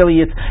 right? It's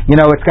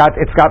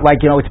got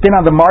like, it's been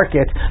on the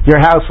market, your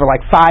house, for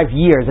like 5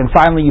 years, and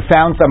finally you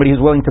found somebody who's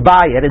willing to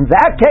buy it. In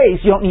that case,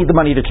 you don't need the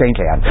money to change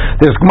hands.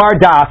 There's Gemar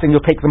Das and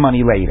you'll take the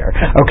money later.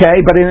 Okay?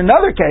 But in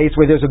another case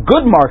where there's a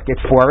good market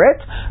for it,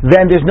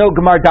 then there's no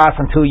Gemar Das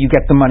until you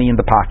get the money in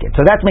the pocket.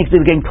 So that makes it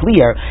again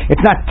clear.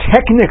 It's not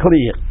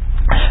technically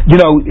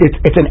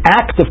it's an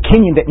act of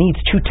kinyan that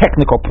needs two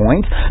technical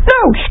points. No,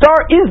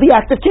 star is the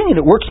act of kinyan.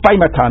 It works by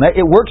matana.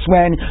 It works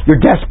when you're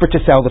desperate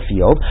to sell the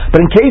field. But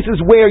in cases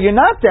where you're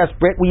not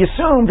desperate, we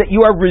assume that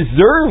you are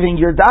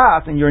reserving your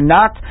das and you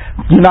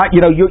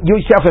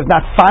yourself have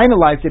not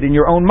finalized it in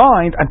your own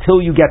mind until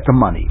you get the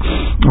money.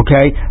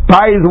 Okay?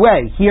 By the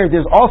way, here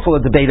there's also a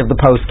debate of the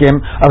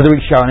poskim, of the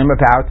Rishonim,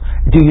 about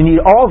do you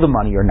need all the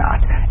money or not?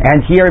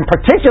 And here in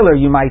particular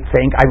you might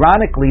think,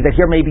 ironically, that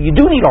here maybe you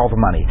do need all the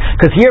money.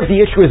 Because here if the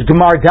issue is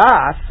Gemar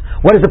Das,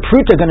 what is the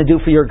pruta going to do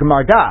for your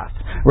Gemar Das?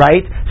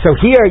 right? So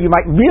here you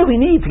might really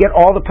need to get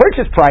all the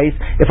purchase price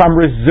if I'm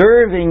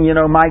reserving,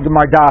 my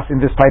Gemar Das in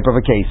this type of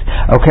a case.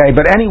 Okay,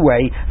 but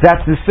anyway,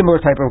 that's the similar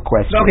type of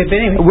question. Okay, but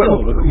anyway,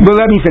 well,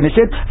 let me finish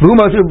it.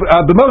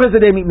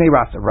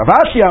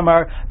 Ravashi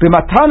Amar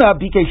b'matana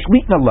bikei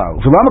shlitna lo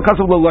v'lama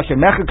kasav lo loshen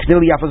mecher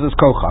k'dili yafazes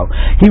kocho.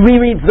 He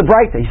rereads the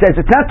Breita. He says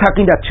it's not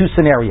talking about two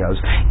scenarios,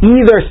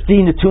 either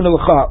sti netuna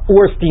lecha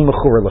or sti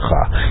mechur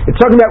lecha. It's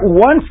talking about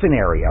one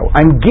scenario.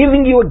 I'm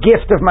giving you a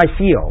gift of my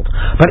field,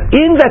 but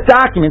in that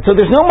document, so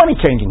there's no money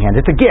changing hands.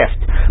 It's a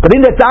gift, but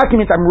in that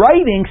document I'm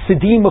writing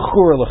sidi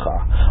mechur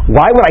lecha.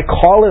 Why would I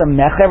call it a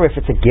mecher if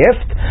it's a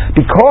gift?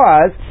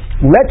 Because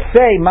let's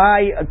say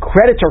my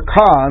creditor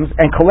comes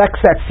and collects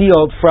that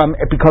field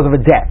because of a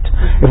debt.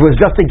 If it was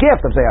just a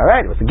gift, I'd say, all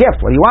right, it was a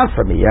gift. What do you want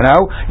from me?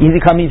 Easy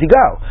come, easy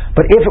go.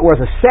 But if it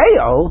was a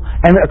sale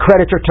and a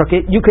creditor took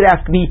it, you could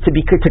ask me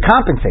to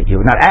compensate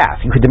you. Not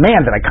ask. You could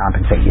demand that I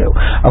compensate you.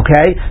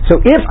 Okay? So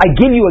if I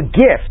give you a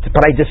gift,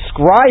 but I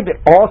describe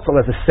it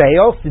also as a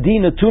sale, it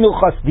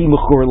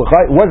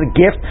was a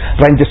gift,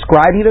 but I'm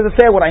describing it as a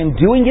sale, what I'm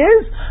doing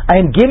is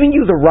I am giving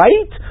you the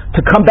right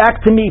to come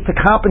back to me to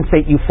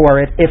compensate you for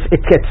it if it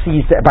gets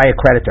seized by a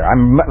creditor.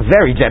 I'm a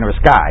very generous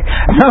guy.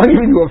 I'm not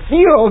giving you a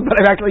field, but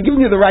I'm actually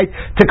giving you the right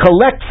to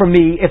collect from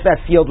me if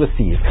that field was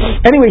seized.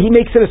 Anyway, he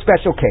makes it a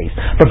special case.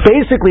 But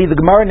basically, the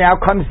Gemara now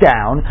comes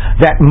down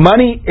that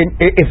money,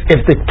 if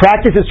the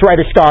practice is to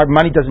write a star,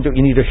 money doesn't do it,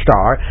 you need a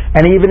star.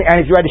 And if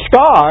you write a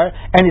star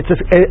and it's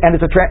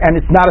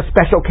not a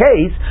special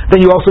case,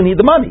 then you also need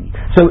the money.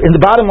 So in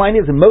the bottom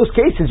line is, in most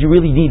cases, you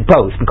really need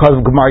both because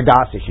of Gemara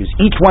Das issues.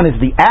 Each one is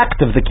the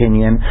act of the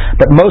Kinyan,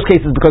 but in most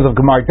cases, because of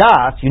Gemara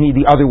Das, you need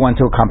the other one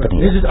to accompany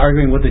it. This is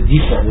arguing what the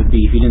default would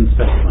be if you didn't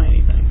specify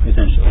anything,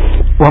 essentially.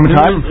 One more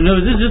time? No,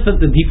 this is just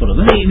the default.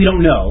 Hey, we don't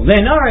know.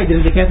 Then, all right,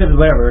 then the can't have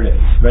whatever it is.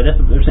 Right? That's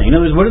what they're saying. In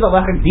other words, what is the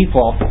halachic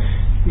default?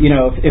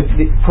 If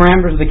the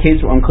parameters of the case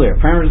were unclear.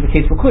 Parameters of the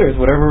case were clear. It's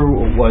whatever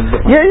was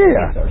the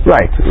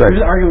Right. We're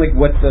just arguing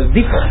what's the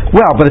default.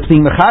 Well, but it's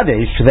being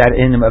mechadesh that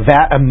in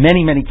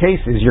many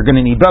cases you're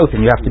going to need both, and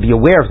you have to be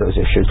aware of those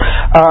issues.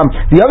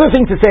 The other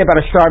thing to say about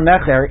a shtar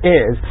mecher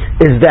is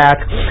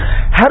that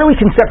how do we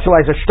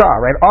conceptualize a shtar?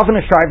 Right?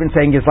 Often a shtar I've been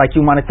saying is like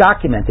you want it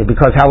documented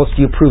because how else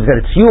do you prove that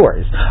it's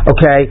yours?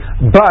 Okay,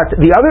 but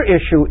the other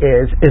issue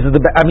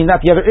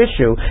not the other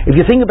issue. If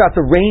you think about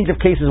the range of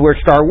cases where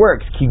shtar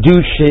works,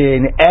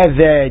 Kiddushin,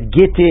 Eved,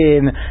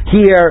 Gittin,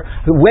 here,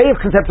 the way of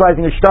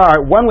conceptualizing a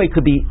shtar, one way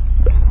could be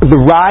the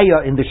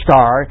raya in the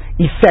shtar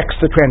effects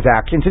the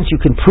transaction. Since you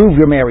can prove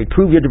you're married,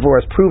 prove you're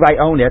divorced, prove I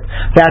own it,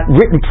 that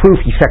written proof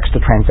effects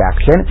the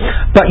transaction.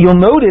 But you'll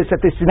notice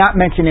that this did not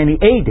mention any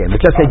edim.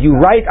 It just said you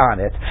write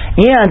on it.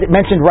 And it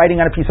mentioned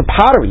writing on a piece of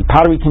pottery.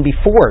 Pottery can be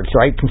forged,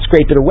 right? You can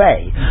scrape it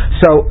away.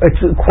 So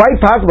it's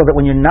quite possible that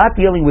when you're not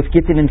dealing with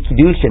Gittin and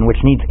Kiddushin, which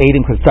needs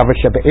edim because Tava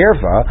Sheba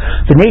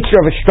Erva, the nature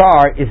of a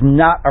shtar is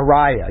not a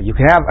raya. You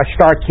can have a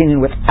shtar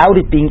kinyan without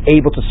it being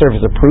able to serve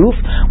as a proof.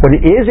 What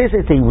it is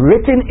it's a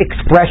written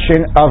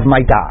expression of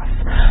my das.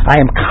 I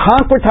am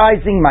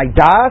concretizing my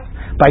das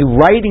by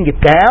writing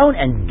it down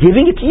and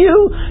giving it to you.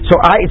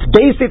 So it's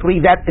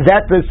basically that it's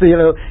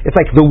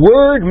like the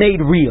word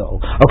made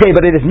real. Okay,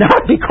 but it is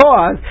not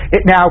because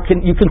it now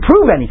you can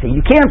prove anything.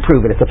 You can't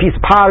prove it. It's a piece of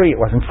pottery. It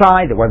wasn't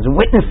signed. There wasn't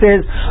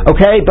witnesses.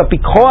 Okay, but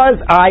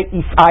because I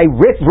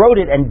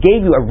wrote it and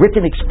gave you a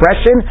written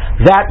expression,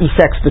 that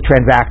affects the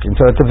transaction.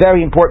 So it's a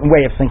very important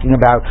way of thinking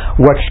about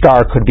what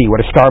shtar could be,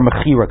 what a shtar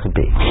mechira could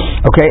be.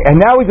 Okay,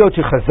 and now we go to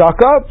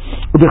chazaka.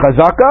 The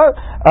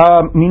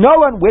chazaka,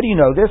 Minoan, where do you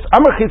know this?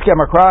 Amar Chizkiah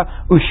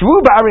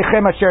Ushvu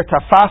ba'arichem asher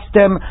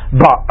tafastem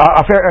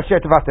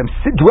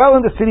dwell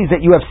in the cities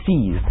that you have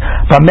seized.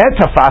 Bamed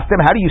tafastem,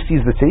 how do you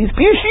seize the cities?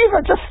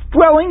 B'yeshiva, just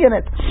dwelling in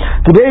it.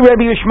 Today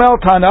Rabbi Yishmael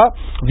Tana,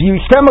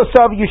 v'yishtem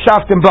osav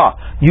yishaftem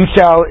ba. You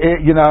shall,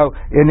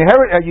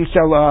 inherit. You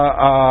shall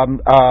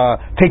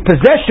take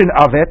possession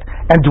of it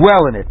and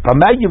dwell in it.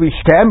 Bamed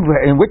yishtem.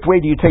 In which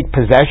way do you take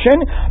possession?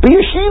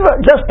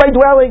 B'yeshiva, just by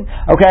dwelling.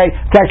 Okay,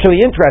 it's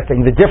actually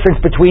interesting. The difference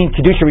between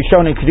Kiddushin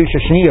Rishon and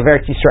Kiddushin Sheni of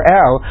Eretz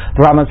Yisrael.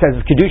 The Rambam says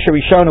Kiddushin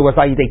Rishon was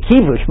ayidei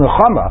kivush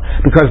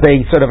milchama because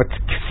they sort of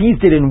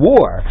seized it in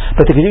war.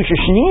 But the Kiddushin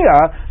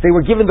Sheniya, they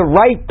were given the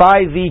right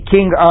by the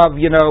king of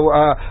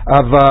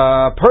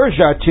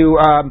Persia to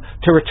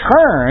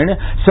return.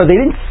 So they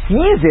didn't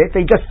seize it;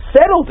 they just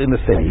settled in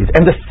the cities.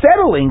 And the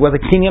settling was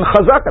a kinyan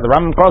chazaka. The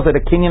Rambam calls it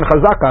a kinyan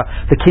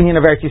chazaka, the kinyan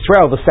of Eretz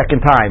Yisrael, the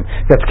second time.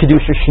 That's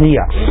Kiddushin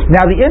Sheniya.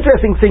 Now the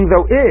interesting thing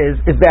though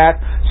is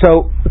that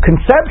so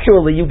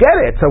conceptually you get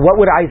it. So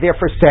what would I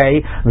therefore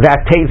say that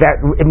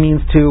it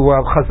means to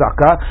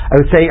chazaka? I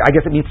would say, I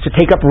guess it means to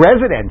take up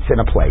residence in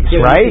a place,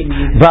 right?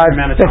 But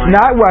that's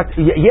not what,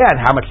 and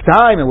how much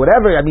time and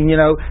whatever. I mean,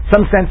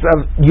 some sense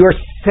of you're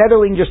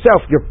settling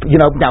yourself.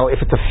 Now,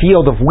 if it's a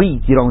field of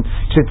wheat, you don't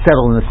should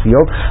settle in this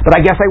field. But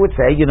I guess I would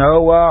say,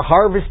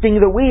 harvesting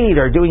the wheat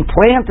or doing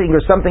planting or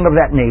something of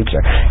that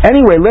nature.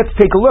 Anyway, let's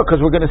take a look,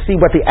 because we're going to see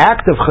what the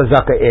act of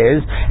chazaka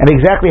is, and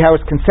exactly how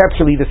it's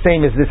conceptually the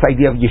same as this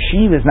idea of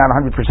yeshiva is not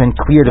 100%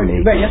 clear to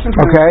me. Yes,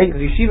 okay?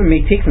 Because yeshiva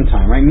may take some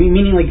time, right?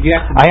 Meaning, like, you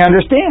have to... I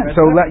understand.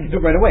 So do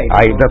it right away.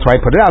 That's why I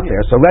put it out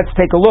there. So let's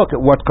take a look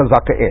at what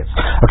chazaka is.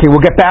 Okay,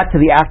 we'll get back to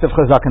the act of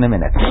chazaka in a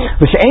minute.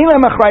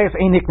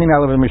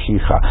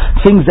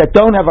 Things that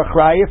don't have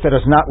achrayas, that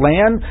is not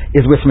land,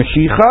 is with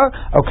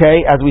Mashicha.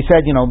 Okay, as we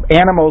said,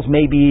 animals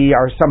maybe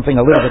are something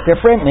a little bit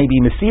different, maybe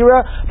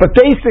Mesira, but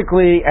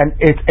basically, and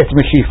it's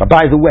Mashicha.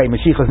 By the way,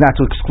 Mashicha is not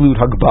to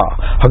exclude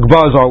Hagbah.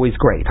 Hagbah is always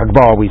great.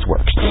 Hagbah always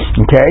works.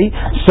 Okay,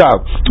 so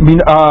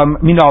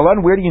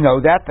Minolan, where do you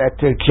know that? That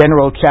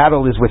general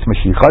chattel is with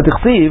Mashicha.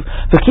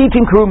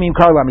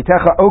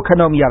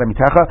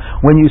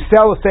 When you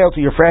sell a sale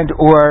to your friend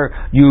or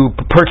you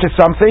purchase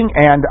something,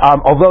 and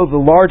although the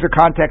larger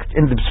context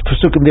in the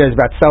Pesukim there is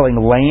about selling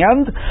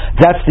land,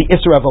 that's the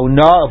Isra of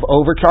Onah, of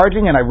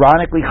overcharging, and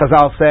ironically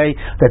Chazal say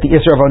that the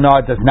Isra of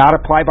Onah does not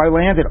apply by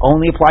land, it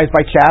only applies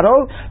by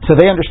chattel, so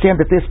they understand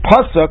that this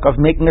pasuk of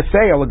making a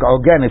sale,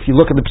 again, if you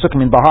look at the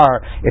Pesukim in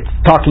Bahar, it's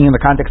talking in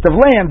the context of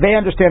land, they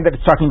understand that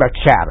it's talking about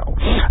chattel,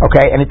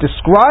 okay, and it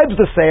describes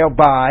the sale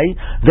by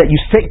that you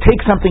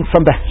take something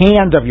from the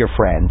hand of your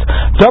friend,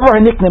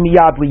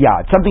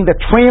 something that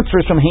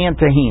transfers from hand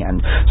to hand,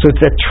 so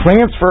it's a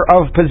transfer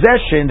of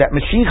possession, that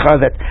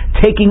Mashicha, that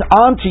taking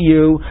onto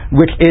you,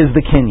 which is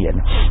the kinyan.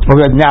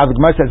 Now the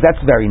Gemara says that's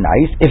very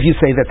nice. If you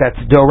say that that's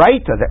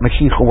doraita, that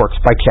Mashicha works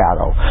by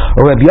chattel.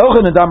 Or Rabbi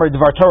Yochanan Damar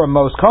Dvar Torah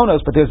Mos Konos,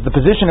 but there's the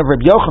position of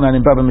Rabbi Yochanan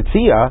in Baba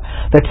Metzia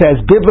that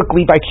says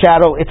biblically by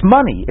chattel it's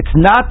money. It's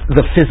not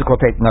the physical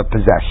taking of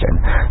possession.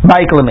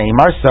 Michael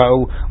Meimar.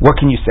 So what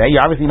can you say?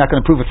 You're obviously not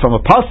going to prove it from a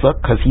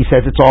pasuk because he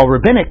says it's all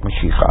rabbinic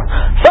Mashicha.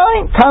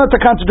 Fine. Tanata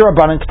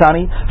Durabanan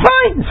Ktani.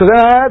 Fine. So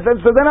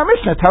then our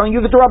Mishnah is telling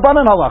you the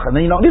Durabanan halacha, and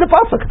then you don't need a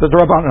pasuk. It's the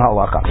Durabanan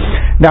halacha.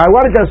 Now I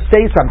want to just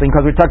say something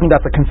because we're talking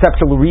about the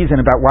conceptual reason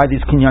about why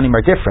these kinyanim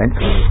are different,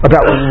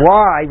 about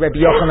why Rabbi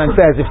Yochanan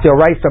says if the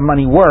oraisa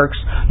money works,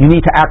 you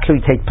need to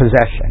actually take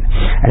possession.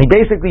 And he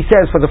basically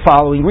says for the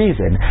following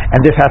reason,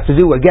 and this has to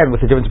do again with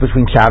the difference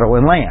between chattel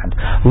and land.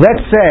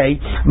 Let's say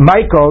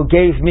Michael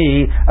gave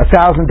me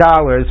 $1,000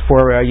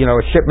 for a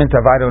shipment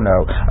of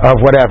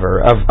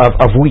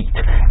of wheat,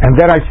 and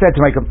then I said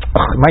to Michael,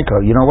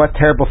 you know what?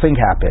 Terrible thing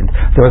happened.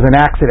 There was an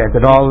accident,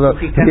 and all the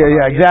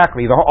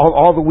exactly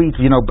all the wheat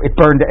it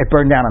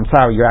burned down. I'm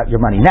sorry, you're out your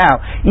money. Now,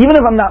 even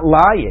if I'm not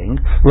lying,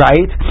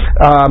 right?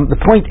 The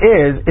point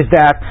is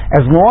that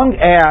as long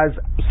as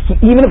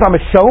even if I'm a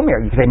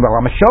shomer, you can say, well,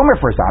 I'm a shomer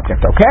for his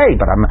object, okay,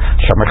 but I'm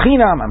shomer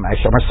chinam, I'm a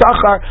shomer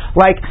sachar.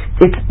 Like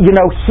it's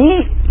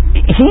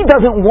he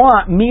doesn't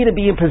want me to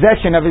be in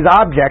possession of his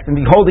object and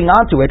be holding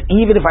on to it,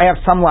 even if I have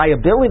some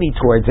liability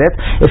towards it.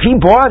 If he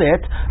bought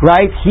it,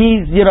 right,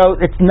 he's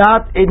it's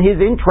not in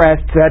his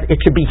interest that it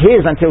should be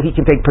his until he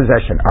can take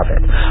possession of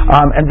it.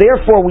 And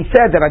therefore, we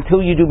said that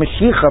until you do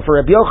Mashicha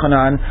for Rabbi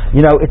Yochanan,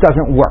 it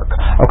doesn't work.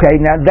 Okay,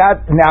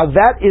 now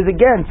that is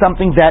again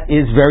something that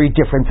is very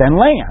different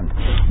than land.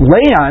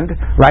 Land,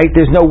 right?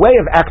 There's no way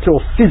of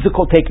actual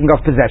physical taking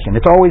of possession.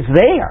 It's always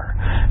there.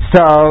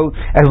 So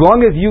as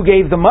long as you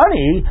gave the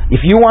money,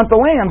 if you want the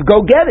land,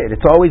 go get it.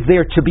 It's always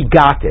there to be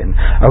gotten.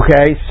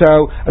 Okay,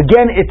 so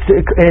again, it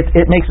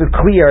makes it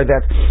clear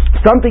that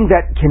something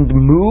that can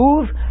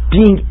move,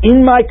 being in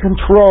my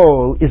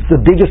control, is the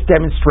biggest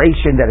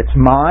demonstration that it's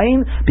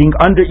mine. Being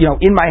under,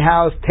 in my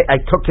house,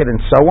 I took it, and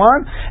so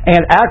on.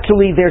 And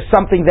actually, there's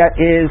something that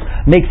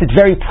makes it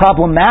very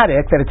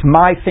problematic that it's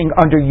my thing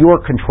under your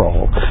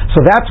control.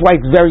 So that's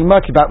why it's very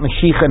much about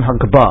Mashiach and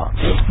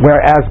Hagbah.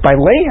 Whereas by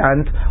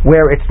land,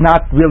 where it's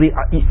not really,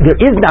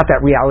 there is not that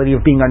reality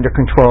of being under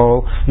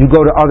control. You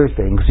go to other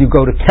things. You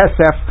go to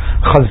Kesef,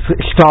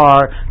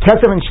 Shtar.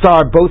 Kesef and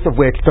Shtar, both of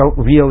which are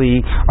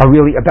really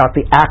about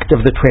the act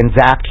of the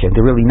transaction.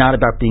 They're really not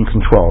about being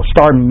controlled.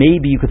 Shtar,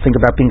 maybe you could think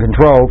about being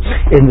controlled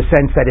in the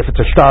sense that if it's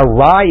a shtar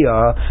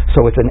raya,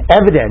 so it's an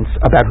evidence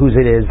about whose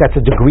it is, that's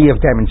a degree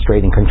of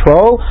demonstrating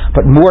control,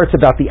 but more it's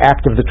about the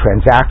act of the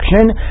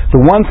transaction.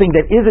 The one thing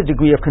that is a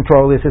degree of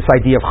control is this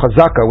idea of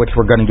chazaka, which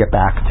we're going to get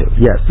back to.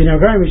 Yes?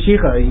 Regarding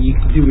Mashicha, you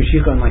can do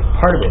Mashicha on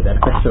part of it, that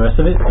affects the rest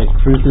of it. Like,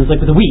 for instance,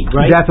 like with the wheat,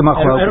 right? That's a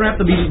I don't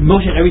have to be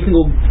motion every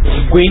single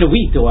grain of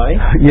wheat, do I?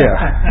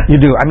 Yeah, you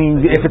do. I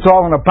mean, if it's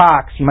all in a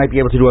box, you might be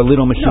able to do a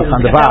little Mashiach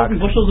on the box.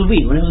 Of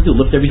wheat. What am I supposed to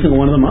do? Lift every single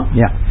one of them up?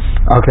 Yeah.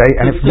 Okay.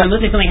 And so unless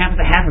something happens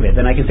to half of it,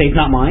 then I can say it's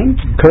not mine.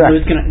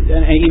 Correct. So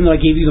even though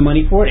I gave you the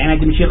money for it, and I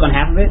did Mashiach on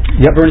half of it,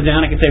 burn it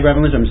down. I can say, Rabbi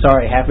Linzer, I'm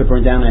sorry, half of it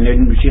burned down, and I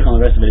didn't Mashiach on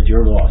the rest of it. It's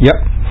your loss.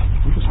 Yep.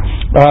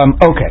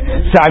 Okay.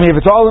 So I mean, if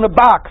it's all in a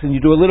box and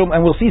you do a little,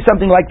 and we'll see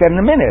something like that in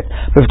a minute.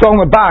 But if it's all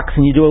in a box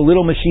and you do a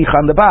little Mashiach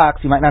on the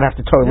box, you might not have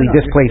to totally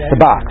displace the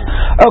box.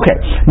 Okay.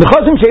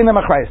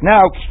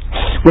 Now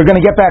we're going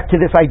to get back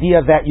to this idea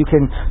that you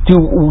can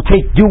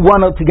do one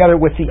together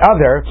with the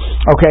other.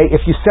 Okay.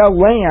 If you sell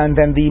land,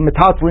 then the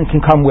metaltalin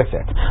can come with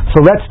it.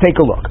 So let's take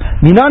a look.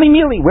 Minani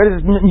Mili, where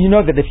does you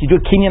know that if you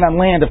do kinyan on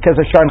land of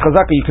Kezer Shar and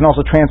Chazaka, you can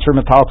also transfer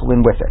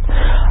metaltalin with it?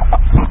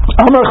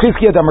 Amar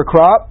Chizkiya Damar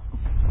Krab.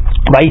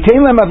 And he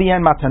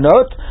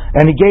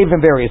gave them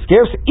various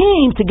gifts,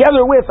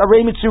 together with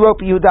Arei Mitzurot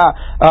Yehuda,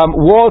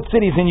 walled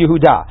cities in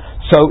Yehuda.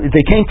 So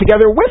they came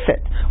together with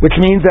it, which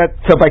means that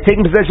by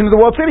taking possession of the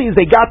walled cities,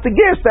 they got the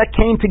gifts that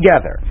came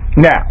together.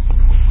 Now,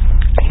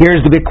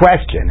 here's the big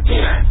question.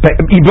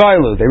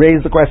 They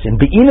raised the question.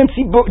 Do you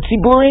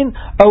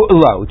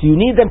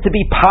need them to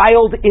be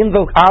piled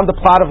on the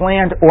plot of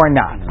land or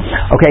not?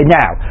 Okay,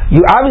 now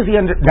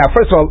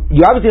first of all,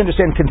 you obviously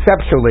understand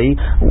conceptually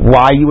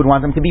why you would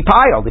want them to be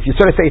piled. If you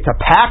sort of say it's a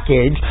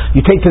package,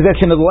 you take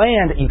possession of the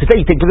land. You could say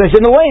you take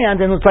possession of the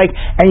land, and it's like,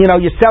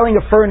 you're selling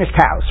a furnished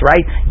house,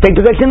 right? You take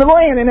possession of the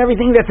land and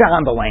everything that's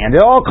on the land.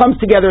 It all comes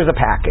together as a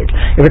package.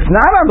 If it's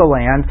not on the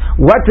land,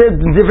 what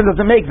difference does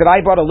it make that I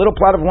bought a little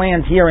plot of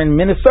land here in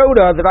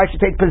Minnesota that I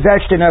should take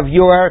possession of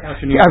your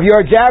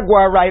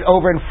Jaguar right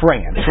over in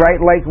France, right?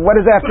 Like, what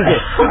does that have to do?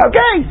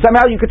 Okay,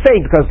 somehow you could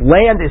say, because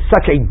land is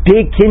such a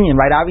big kinyan,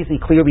 right? Obviously,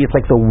 clearly it's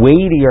like the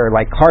weightier,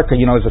 like karka,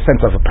 as a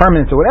sense of a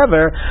permanence or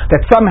whatever,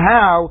 that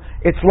somehow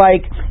it's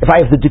like, if I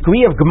have the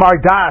degree of Gemar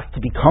Das to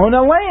be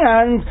Kona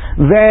land,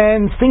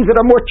 then things that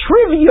are more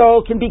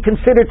trivial can be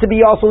considered to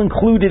be also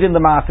included in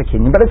the Masa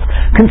kinyan. But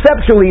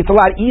conceptually, it's a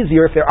lot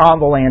easier if they're on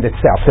the land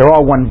itself. They're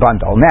all one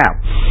bundle. Now,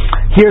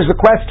 here's the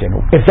question.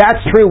 If that's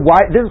true,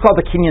 why this is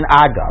called the kinyan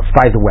agav,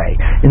 by the way,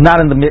 and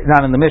not in the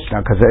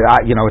Mishnah, because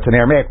it's an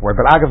Aramaic word,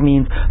 but agav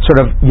means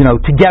sort of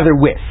together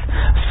with.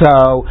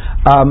 So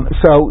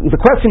the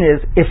question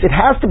is, if it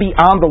has to be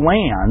on the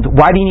land,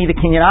 why do you need a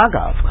kinyan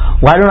agav?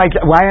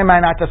 Why am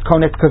I not just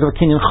konet because of a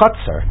kinyan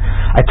chutzer?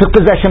 I took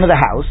possession of the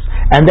house,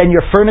 and then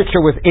your furniture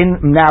was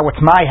now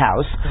it's my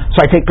house, so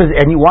I take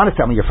and you want to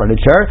sell me your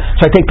furniture,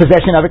 so I take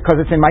possession of it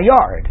because it's in my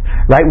yard,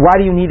 right? Why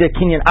do you need a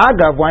kinyan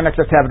agav? Why not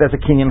just have it as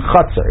a kinyan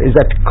chutzer? Is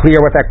that clear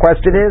what that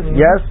question is?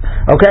 Mm-hmm. Yes?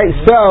 Okay,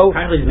 so...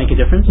 Does it make a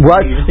difference? What?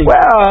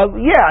 Well,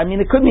 yeah,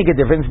 it could make a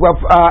difference. Well,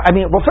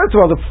 first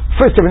of all, the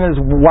first difference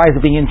is why is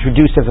it being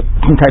introduced as a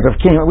type of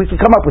kinyan? We can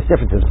come up with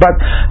differences, but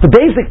the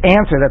basic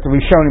answer that the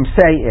Rishonim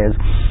say is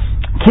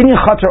kinyan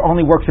chutzer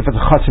only works if it's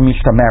a chutzer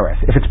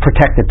mishtameres, if it's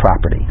protected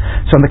property.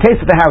 So in the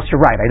case of the house,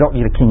 you're right, I don't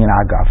need a kinyan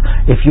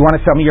agav. If you want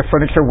to sell me your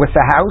furniture with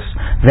the house,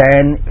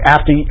 then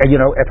after,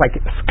 it's like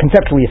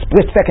conceptually a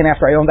split second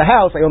after I own the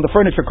house, I own the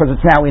furniture because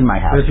it's now in my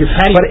house.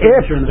 But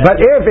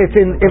if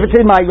it's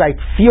in my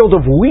field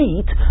of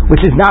wheat,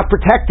 which is not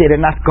protected and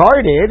not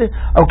guarded,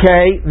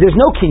 okay, there's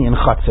no kinyan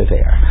chutzer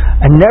there.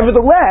 And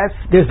nevertheless,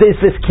 there's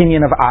this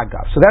kinyan of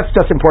agav. So that's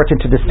just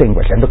important to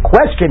distinguish. And the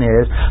question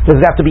is,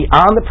 does it have to be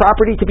on the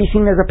property to be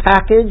seen as a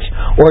package,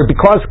 or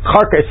because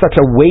karka is such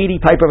a weighty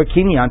type of a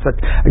kinyan,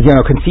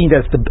 conceived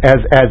as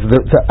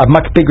a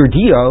much bigger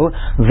deal,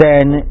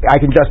 then I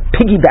can just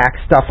piggyback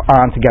stuff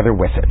on together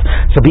with it.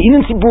 So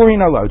be'inin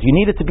siburin alo, do you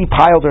need it to be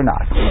piled or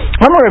not?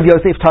 Amar Rav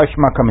Yosef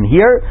Tashma coming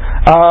here.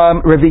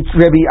 Rabbi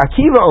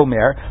Akiva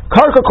Omer,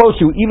 karka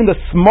koshu, even the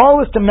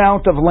smallest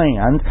amount of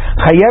land,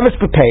 chayeves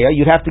bepeya,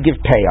 you'd have to give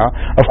peya.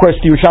 Of course,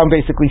 the Yerushalmi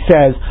basically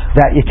says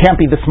that it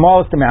can't be the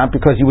smallest amount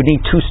because you would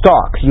need two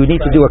stalks. You would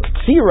need to do a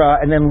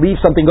ktsira and then leave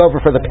something over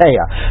for the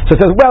peya. So it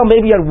says, well,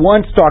 maybe you had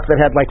one stalk that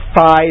had like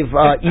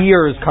 5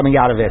 ears coming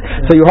out of it.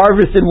 So you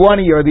harvested one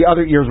ear, the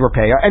other ears were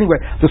peya. Anyway,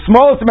 the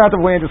smallest amount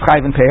of land is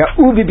chayv and peya.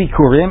 Ubi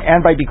bikurim,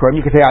 and by bikurim,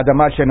 you could say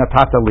adama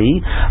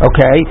shenatatali.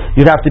 Okay,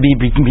 you'd have to be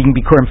being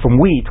bikurim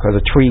from wheat because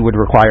a tree would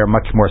require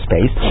much more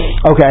space.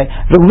 Okay,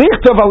 the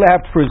lichtov aleh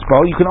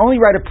pruzbo, you can only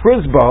write a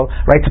pruzbo,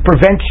 right, to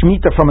prevent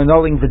shmita from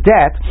annulling the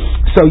debt.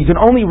 So you can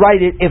only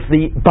write it if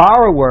the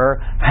borrower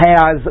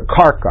has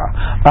karka,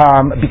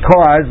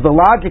 because the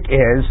logic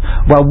is,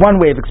 well, one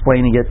way of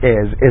explaining it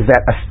is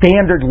that a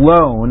standard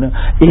loan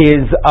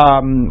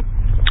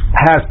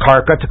has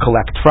karka to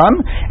collect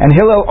from, and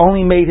Hillel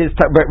only made his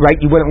right.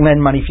 You wouldn't lend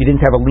money if you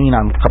didn't have a lien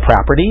on the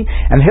property,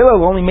 and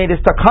Hillel only made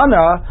his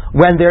takana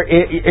when they're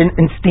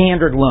in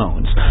standard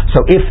loans.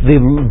 So if the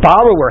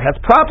borrower has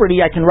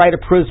property, I can write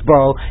a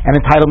pruzbo and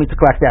entitle me to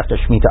collect after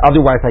Shemitah.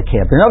 Otherwise, I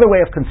can't. Another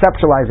way of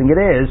conceptualizing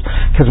it is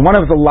because one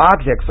of the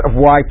logics of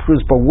why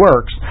pruzbo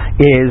works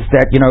is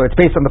that it's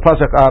based on the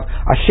pasuk of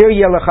Asher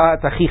yelecha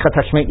tachicha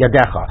tashmet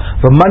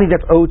yadecha. The money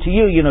that's owed to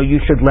you, you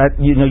should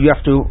you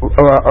have to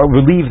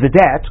relieve the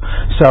debt.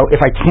 So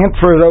if I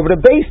transfer it over to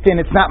Beis Din,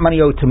 it's not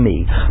money owed to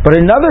me. But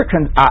another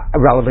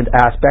relevant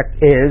aspect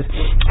is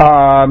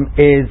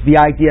the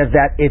idea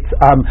that it's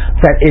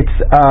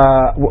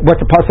what's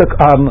the pasuk?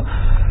 I'm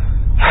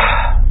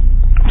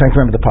trying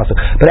to remember the pasuk.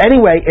 But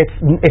anyway,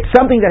 it's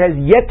something that has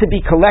yet to be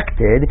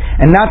collected,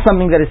 and not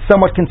something that is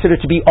somewhat considered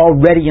to be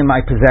already in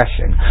my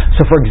possession.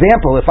 So, for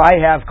example, if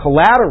I have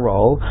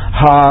collateral,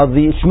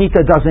 the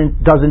Shemitah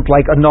doesn't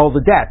annul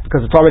the debt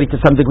because it's already to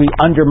some degree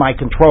under my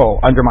control,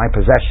 under my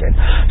possession.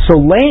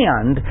 So,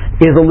 land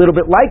is a little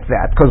bit like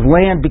that because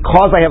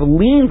I have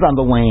liens on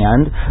the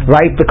land,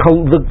 right?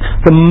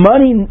 The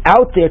money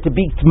out there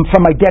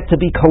from my debt to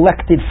be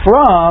collected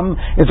from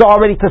is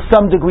already to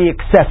some degree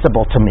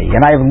accessible to me,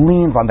 and I have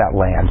liens on that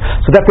land.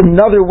 So that's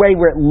another way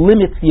where it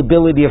limits the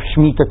ability of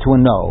Shemitah to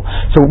annul.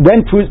 So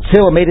when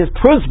Tzila made his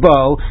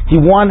prusbo,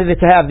 he wanted it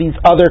to have these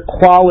other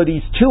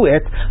qualities to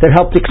it that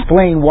helped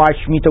explain why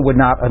Shemitah would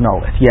not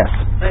annul it. Yes?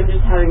 I'm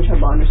just having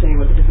trouble understanding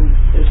what the difference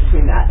is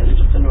between that and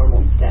just a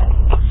normal debt.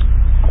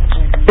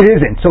 It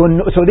isn't. So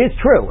it is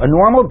true. A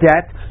normal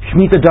debt,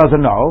 Shemitah does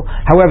annul.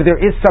 However, there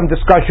is some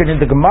discussion in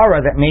the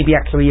Gemara that maybe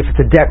actually if it's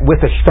a debt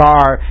with a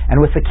star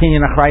and with the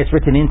kinyan achrayus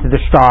written into the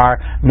star,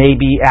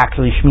 maybe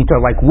actually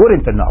Shemitah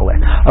wouldn't annul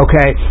it.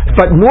 Okay?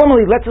 But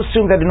normally, let's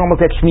assume that a normal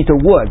debt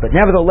Shemitah would. But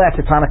nevertheless,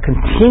 it's on a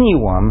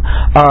continuum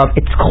of,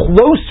 it's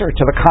closer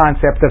to the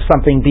concept of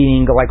something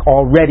being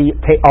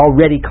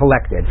already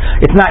collected.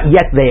 It's not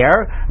yet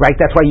there, right?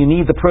 That's why you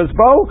need the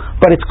prusbo,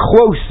 but it's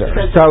closer.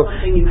 So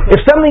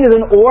if something is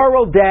an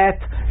oral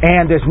debt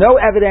and there's no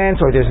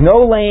evidence or there's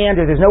no land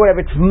or there's no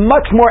whatever, it's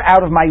much more out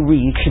of my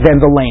reach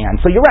than the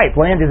land. So you're right,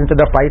 land isn't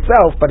enough by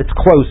itself, but it's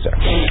closer.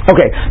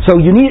 Okay, so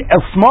you need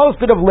a smallest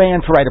bit of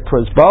land to write a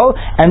prusbo,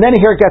 and then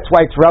here gets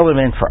why it's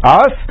relevant for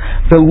us.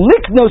 The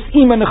liknos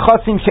ima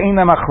nechasim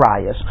she'einam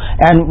achrayus.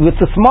 And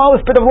with the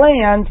smallest bit of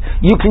land,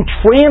 you can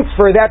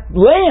transfer that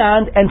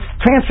land and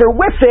transfer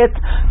with it,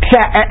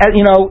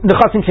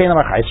 nechasim she'einam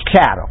achrayus,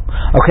 cattle.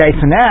 Okay,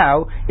 so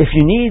now, if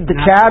you need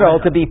the cattle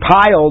to be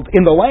piled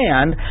in the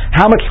land,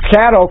 how much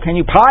cattle can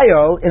you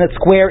pile in a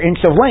square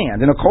inch of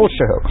land, in a kol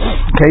shehu?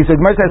 Okay, so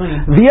the Gemara says,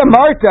 via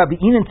marta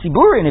be'inin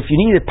tziburin, if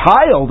you need it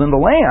piled in the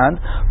land,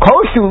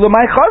 kol shehu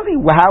l'may chazi,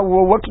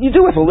 what can you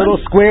do with a little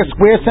square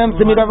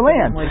centimeter of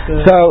land?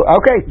 So,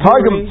 okay,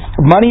 Targum,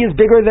 money is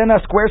bigger than a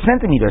square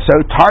centimeter.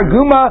 So,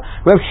 Targuma,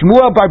 Rav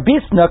Shmuel bar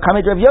Bisna,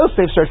 coming to Rav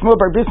Yosef, so Rav Shmuel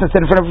bar Bisna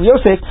said in front of Rav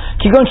Yosef,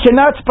 kigon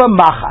shenatzpa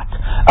machat.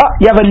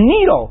 You have a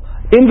needle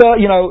in the,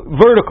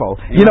 vertical,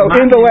 in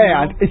the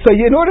land. So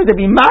in order to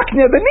be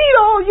makna the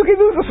needle, you can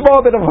use a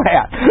small bit of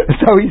land.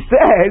 So he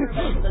said,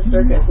 the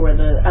circus where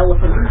the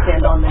elephant can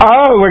stand on there.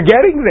 Oh, we're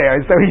getting there.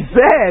 So he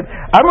said,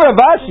 Amar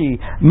Ravashi,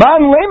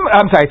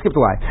 I'm sorry, I skipped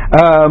a line.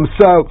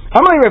 So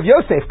Amar Rav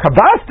Yosef,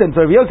 kabastan.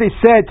 So Rav Yosef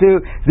said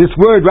to this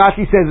word,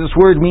 Rashi says this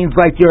word means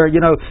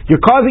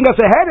you're causing us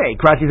a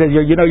headache. Rashi says,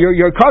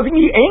 you're causing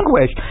me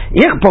anguish.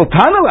 Ich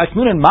boltana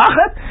lashmun and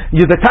machat.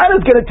 The Tana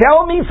is going to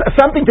tell me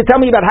something to tell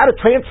me about how to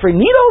transfer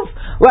needles?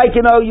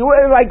 You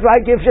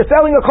if you're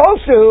selling a kol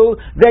shoe,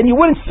 then you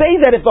wouldn't say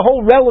that if the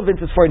whole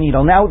relevance is for a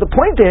needle. Now, the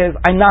point is,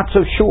 I'm not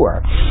so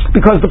sure.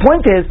 Because the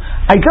point is,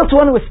 I just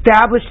want to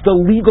establish the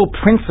legal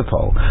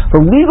principle. The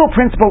legal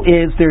principle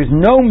is there's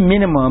no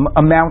minimum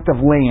amount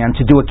of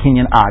land to do a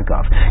kinyan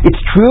agav.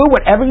 It's true,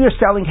 whatever you're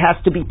selling has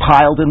to be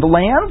piled in the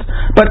land,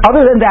 but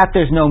other than that,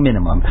 there's no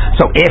minimum.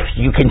 So if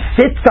you can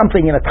fit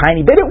something in a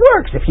tiny bit, it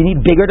works. If you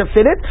need bigger to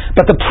fit it,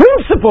 but the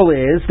principle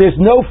is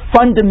there's no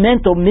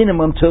fundamental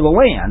minimum to the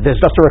land. There's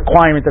just a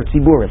requirement of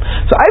tziburim.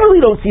 So I really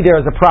don't see there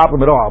as a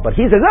problem at all. But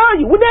he says,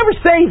 you would never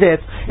say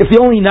this if the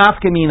only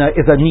nafkamina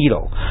is a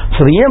needle.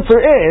 So the answer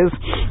is,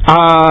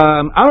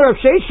 Amar Rav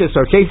Sheshes,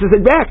 or Sheshes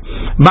said back,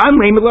 Man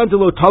Reimelon de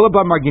lo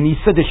Talaba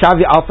Marganisa de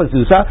Shavi Alpha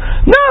Zusa.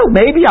 No,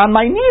 maybe on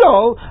my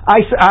needle,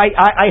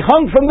 I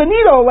hung from the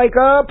needle like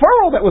a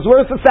pearl that was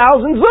worth 1,000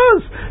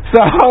 zuz. So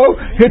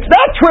it's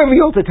not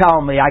trivial to tell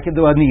me I can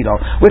do a needle,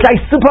 which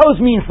I suppose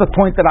means the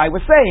point that I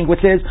was saying,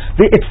 which is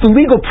it's the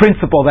legal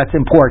principle that's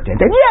important.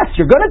 And yes,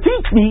 you're going to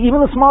teach me even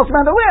the smallest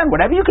amount of land.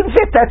 Whatever you can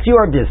fit, that's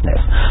your business.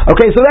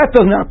 Okay, so that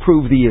does not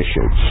prove the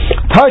issue.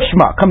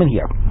 Tashma, come in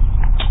here.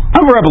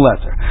 I'm Rabbi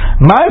Linzer.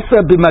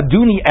 Masa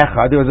b'maduni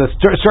echa. There was a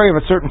story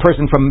of a certain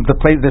person from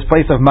this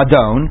place of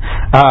Madon.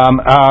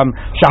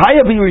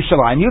 Shahaya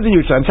b'Yerushalayim. He was in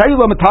Yerushalayim. Shayu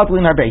lo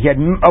metaltalin harbe. He had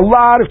a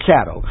lot of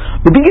cattle.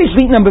 B'bigish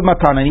vitnam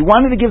b'matana, and he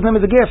wanted to give them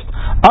as a gift.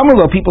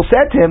 Amrlo, people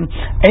said to him,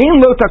 Ein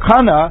lo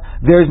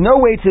takana. There's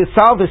no way to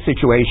solve this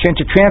situation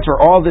to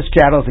transfer all this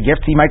cattle as a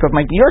gift. So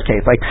might be your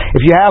case. Like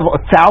if you have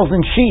 1,000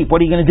 sheep,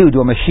 what are you going to do? Do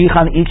a mashich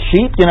on each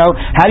sheep?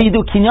 How do you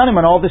do kinyanim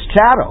on all this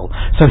cattle?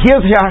 So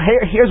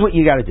here's what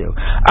you got to do.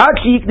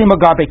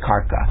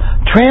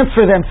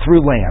 Transfer them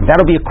through land.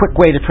 That'll be a quick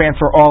way to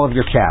transfer all of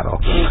your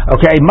cattle.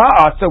 Okay,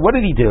 so what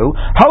did he do?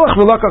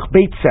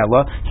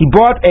 He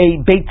bought a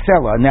beit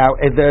sela. Now,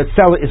 the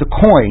sela is a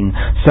coin.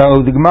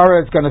 So the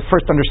Gemara is going to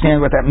first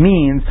understand what that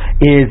means.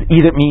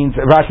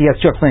 Rashi has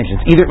two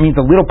explanations. Either it means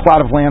a little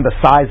plot of land the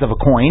size of a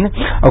coin,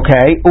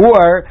 okay,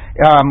 or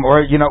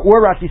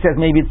Rashi says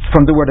maybe it's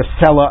from the word of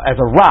sela as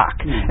a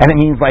rock, and it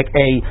means like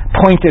a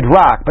pointed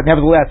rock, but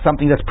nevertheless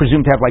something that's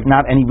presumed to have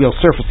not any real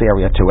surface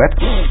area to it.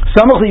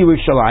 Samach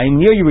Yerushalayim,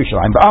 near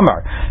Yerushalayim.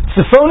 Amar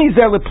Tzifoni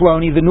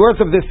Zeliploni, the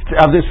north of this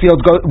field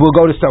will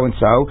go to so and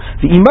so.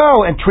 The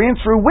imo, and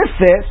transfer with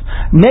this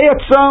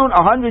me'atzon,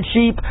 100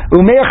 sheep,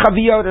 ume'a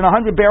chaviot, and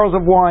 100 barrels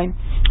of wine.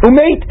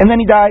 Umate, and then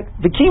he died.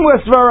 The king was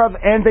Svarav,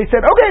 and they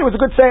said, okay, it was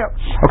a good sale.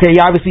 Okay, he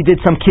obviously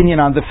did some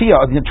kinyan on the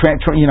field, on the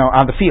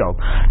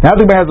field. Now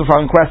the man has the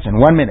following question.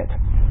 1 minute.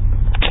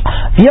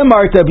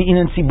 V'yamarta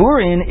be'inan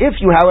siburin.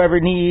 If you, however,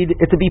 need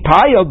it to be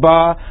piled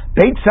by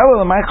Beit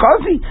Selah my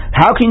chazi,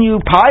 how can you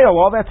pile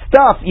all that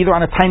stuff either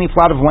on a tiny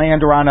plot of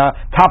land or on a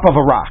top of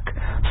a rock?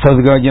 So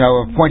a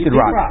pointed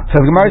rock. So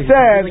the Gemara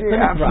says,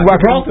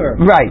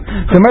 right.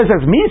 So the Gemara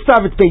says,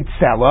 "Mistav it's Beit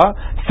Selah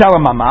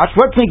mamash."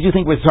 What makes you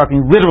think we're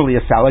talking literally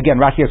a selah?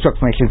 Again, Rashi has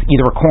explanation: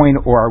 either a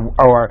coin or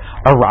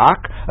a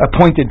rock, a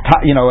pointed,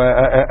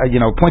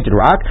 pointed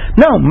rock.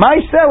 No, my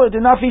selah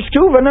did not fish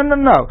tuva.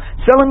 No.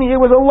 Selah means it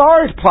was a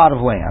large plot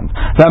of land.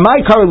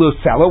 My karlu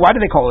selah. Why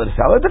do they call it a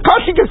selah? The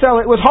kashika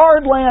selah. It was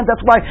hard land. That's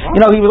why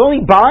he was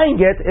only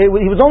buying it.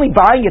 He was only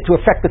buying it to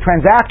affect the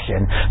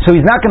transaction. So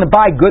he's not going to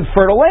buy good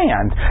fertile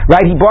land.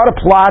 Right, he bought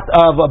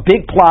a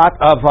big plot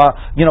of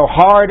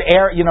hard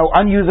air,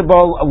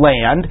 unusable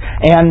land,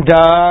 and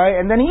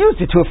then he used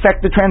it to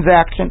affect the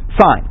transaction.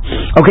 Fine,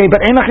 okay,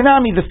 but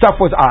enachinami, the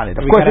stuff was on it.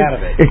 Of course,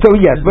 so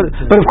yes, but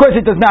of course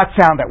it does not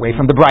sound that way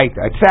from the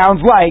Breita. It sounds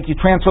like you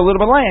transfer a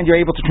little bit of land,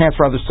 you're able to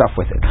transfer other stuff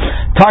with it.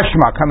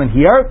 Tashma, come in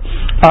here.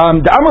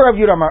 The Amar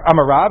Rav Yud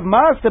Amarav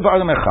Master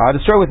Ba'alam Echad.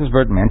 The story with his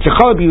bird man.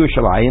 Shechal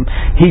b'Yerushalayim.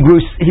 He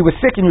was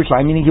sick in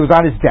Yerushalayim, meaning he was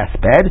on his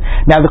deathbed.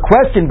 Now the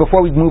question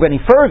before we move any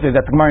further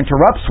that the Gemara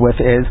interrupts with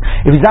is,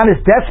 if he's on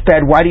his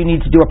deathbed, why do you need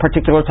to do a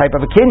particular type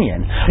of a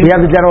kinyan? We have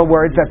the general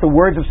words that the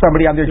words of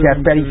somebody on their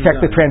deathbed effect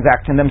the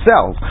transaction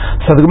themselves.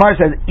 So the Gemara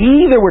says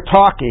either we're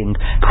talking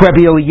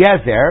Rabbi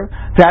Eliezer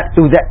that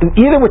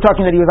either we're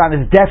talking that he was on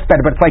his deathbed,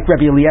 but it's like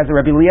Rabbi Eliezer.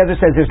 Rabbi Eliezer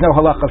says there's no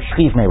halach of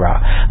shchiv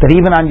meira, that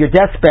even on your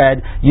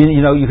deathbed you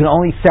can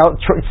only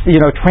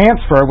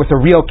transfer with a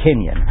real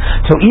kinyan.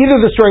 So either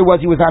the story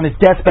was he was on his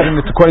deathbed and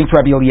it's according to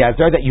Rabbi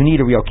Eliezer that you need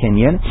a real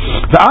kinyan.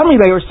 The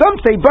Amile, or some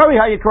say Bari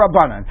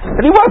Hayikarabanan,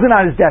 that he wasn't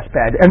on his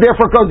deathbed, and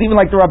therefore it goes even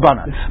like the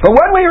Rabbanan. But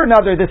one way or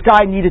another, this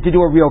guy needed to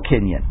do a real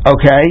kinyan.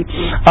 Okay,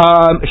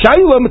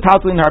 Shayulo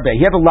Metaltlin Harbe.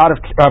 He had a lot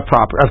of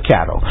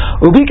cattle.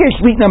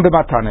 Ubikesh Litnam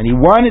B'Matanan. He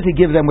wanted to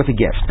give them with a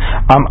gift.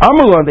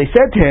 Amulon, they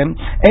said to him,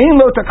 Ein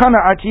Lo Takana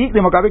Achi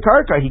Limagabi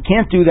Karka. He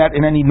can't do that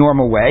in any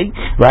normal way,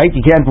 right?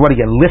 You can't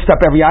lift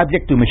up every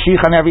object, do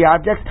Mashiach on every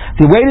object.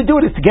 The way to do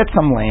it is to get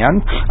some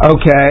land.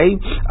 Okay.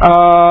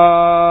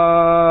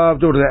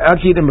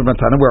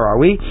 Where are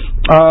we?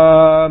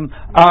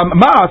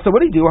 So what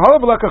did he do?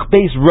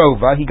 Base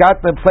rova. He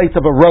got the place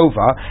of a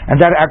rova,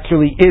 and that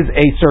actually is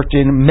a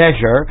certain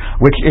measure,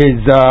 which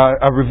is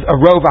a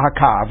rova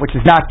hakav, which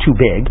is not too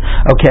big.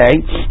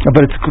 Okay,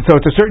 but it's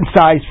a certain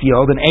size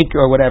field, an acre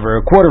or whatever,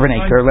 a quarter of an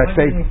acre. Let's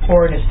say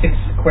 104 and a 6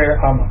 square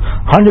amma.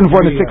 104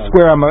 and a 6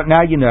 square amma.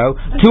 Now you know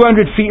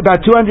 200 feet,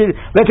 about 200.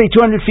 Let's say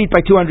 200 feet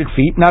by 200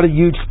 feet. Not a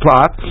huge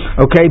plot.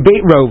 Okay,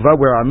 beit rova.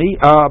 Where are we?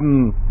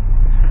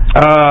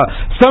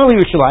 Suddenly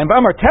Yerushalayim,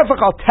 but Amar Tefach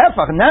al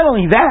Tefach. Not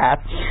only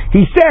that,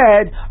 he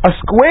said a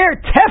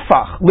square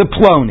Tefach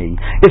Liploni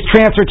is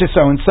transferred to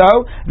so and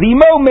so.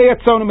 V'imo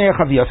me'atzonu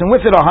me'achavios, and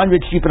with it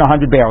 100 sheep and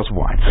 100 barrels of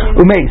wine.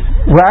 Umeis,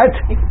 what?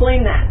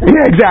 Explain that.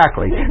 Yeah,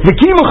 exactly.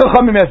 V'kimu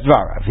chachamim es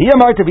dvarav. He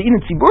amar to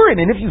be'inan tziburin,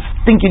 and if you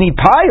think you need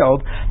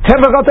piled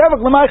Tefach al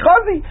Tefach l'may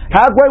chazi,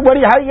 how are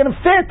you going to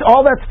fit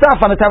all that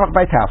stuff on a Tefach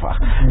by Tefach?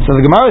 So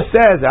the Gemara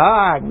says,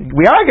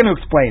 we are going to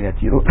explain it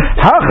to you.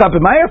 Hacha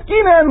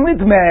b'mayafkina and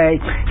litmei.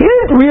 He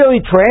didn't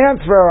really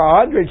transfer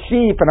 100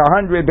 sheep and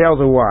 100 barrels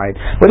of wine.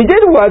 What he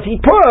did was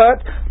he put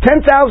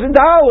 $10,000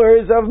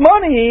 of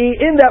money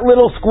in that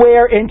little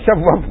square inch of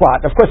a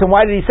plot. Of course, and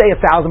why did he say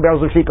 1,000 barrels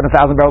of sheep and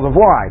 1,000 barrels of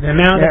wine? The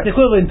amount that's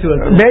equivalent to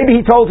it. Maybe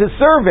he told his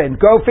servant,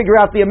 go figure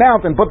out the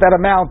amount and put that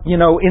amount, in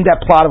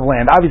that plot of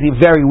land. Obviously, a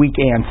very weak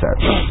answer.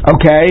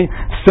 Okay?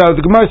 So the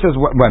Gemara says,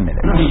 1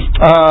 minute.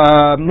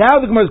 Now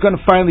the Gemara is going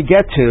to finally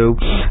get to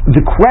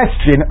the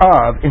question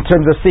of, in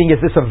terms of seeing, is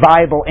this a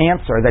viable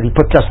answer that he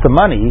put just the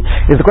money,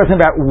 is the question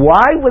about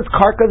why was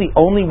karka the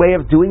only way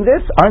of doing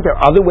this? Aren't there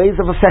other ways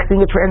of affecting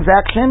a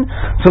transaction?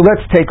 So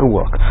let's take a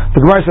look.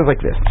 The Gemara says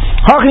like this: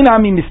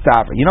 Hachinami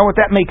mistavra. You know what?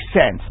 That makes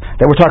sense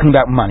that we're talking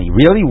about money.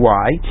 Really?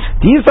 Why?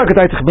 If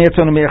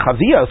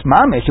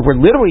we're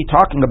literally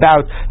talking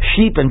about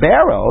sheep and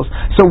barrels,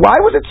 so why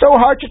was it so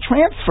hard to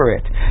transfer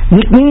it?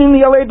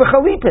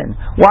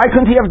 Why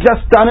couldn't he have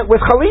just done it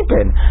with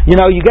chalipin?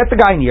 You get the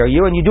guy near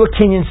you and you do a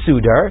kinyan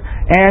sudar,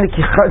 and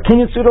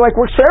kinyan sudar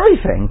works for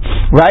everything.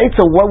 Right?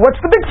 So what's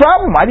the big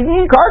problem? Why do you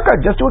need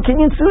karka? Just do a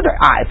kinyan sudar.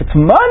 If it's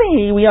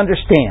money, we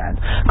understand.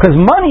 Because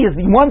money is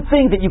the one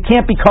thing that you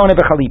can't be kona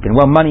b'chalipin.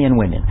 Well, money and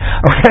women.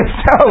 Okay,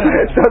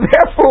 so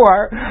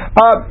therefore,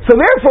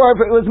 if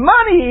it was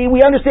money,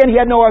 we understand he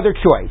had no other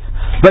choice.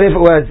 But if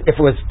it was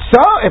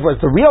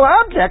the real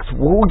objects,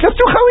 just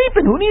do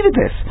chalipin. Who needed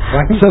this?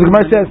 So the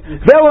Gemara says,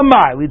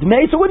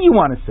 so what do you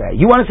want to say?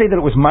 You want to say that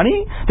it was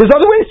money? There's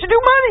other ways to do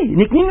money.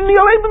 Do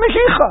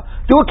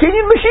a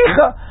kinyan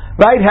mashicha.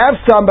 right? Have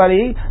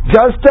somebody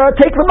just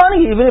take the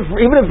money,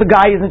 even if the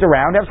guy isn't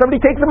around. Have somebody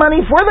take the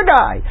money for the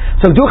guy.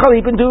 So do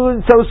chalipin,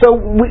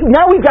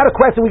 now we've got a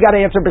question we got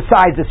to answer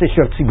besides this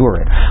issue of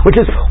tziburin, which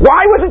is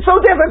why was it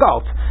so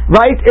difficult,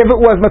 right? If it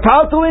was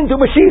metaltalin, do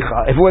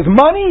mashicha. If it was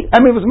money,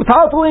 it was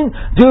metaltalin,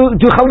 do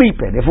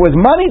chalipin. If it was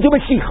money, do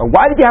mashicha.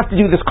 Why did you have to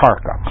do this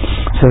karka?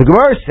 So the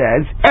Gemara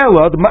says,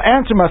 Ella, the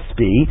answer must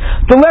be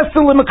the less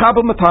than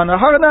limakabel matana.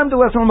 Haranam the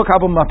less than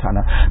limakabel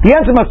matana. The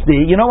answer must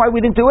be, you know why we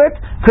didn't do it?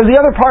 Because the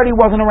other party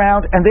wasn't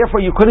around, and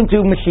therefore you couldn't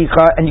do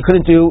mashicha, and you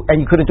couldn't do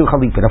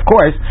chalipin. Of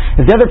course,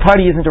 if the other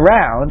party isn't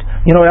around,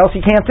 you know what else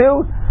you can't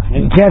do?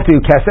 You can't do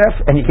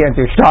kesef, and you can't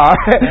do shtar.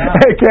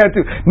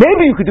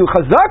 Maybe you could do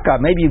chazaka.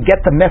 Maybe you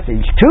get the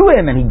message to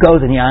him, and he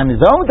goes and he on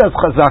his own does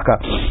chazaka.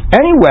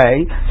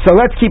 Anyway, so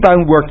let's keep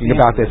on working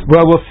about this.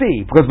 Well, we'll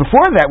see. Because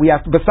before that,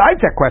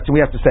 besides that question,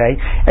 we have to say,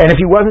 and if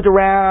he wasn't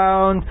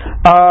around,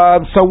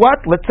 so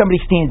what? Let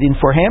somebody stand in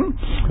for him.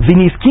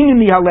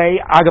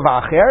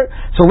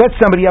 So let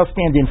somebody else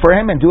stand in for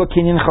him and do a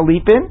kinyan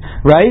chalipin,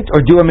 right?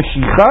 Or do a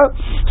mashicha.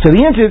 So the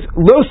answer is,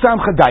 lo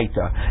sam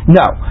chadaita.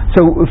 No.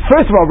 So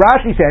first of all,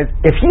 Rashi says,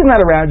 if he's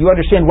not around, you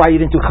understand why you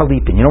didn't do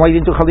chalipin. You know why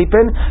you didn't do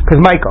chalipin? Because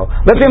Michael,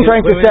 let's say I'm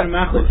trying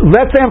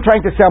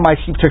to sell my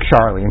sheep to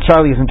Charlie, and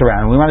Charlie isn't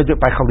around. We want to do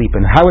it by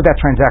chalipin. How would that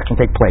transaction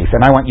take place?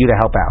 And I want you to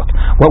help out.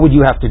 What would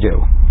you have to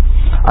do?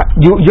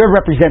 You're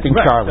representing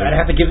Charlie. So I'd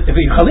have to give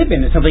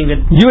chalipin is something that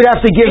you would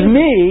have to give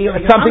me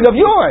something of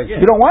yours.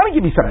 Yeah. You don't want to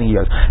give me something of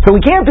yours, so we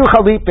can't do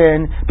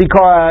chalipin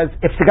because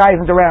if the guy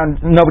isn't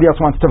around, nobody else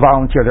wants to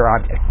volunteer their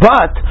object.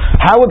 But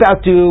how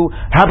about do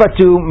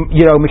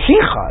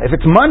mashicha? If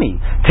it's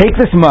money, take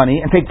this money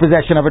and take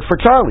possession of it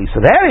for Charlie. So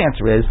that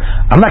answer is,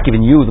 I'm not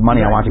giving you the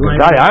money I want to give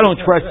Charlie. I don't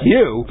trust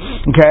you.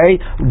 Okay.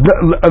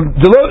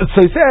 So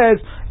he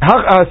says.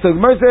 So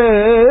Gemara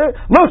says,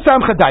 "Lo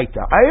sam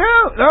chadaita."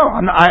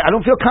 I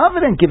don't feel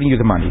confident giving you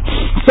the money.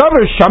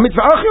 Savar shamit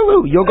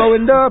v'achilu. You'll go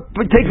and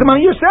take the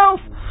money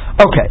yourself.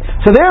 Okay.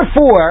 So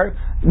therefore,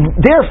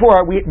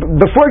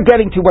 before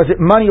getting to was it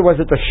money or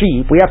was it the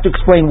sheep, we have to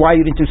explain why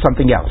you didn't do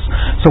something else.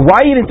 So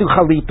why you didn't do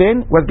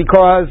chalipin was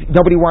because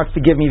nobody wants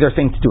to give me their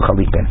thing to do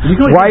chalipin. You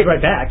can always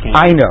right back.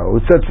 I know,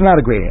 so it's not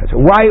a great answer.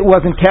 Why it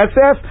wasn't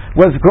kesef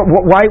was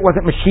why it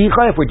wasn't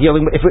mashicha. If we're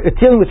dealing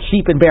with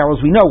sheep and barrels,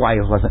 we know why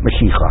it wasn't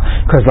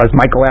mashicha. Because as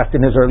Michael asked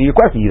in his earlier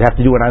question, you'd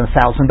have to do it on 1,000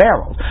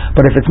 barrels.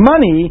 But if it's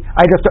money,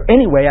 I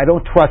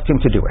don't trust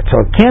him to do it. So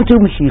you can't do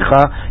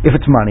mashicha if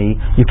it's money.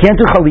 You can't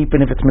do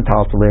chalipin if it's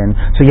metaltalin.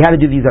 So you had to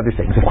do these other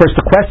things. Of course,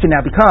 the question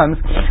now becomes,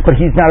 but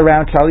he's not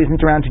around, Charlie isn't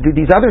around to do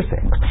these other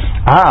things.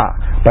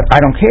 But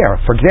I don't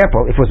care. For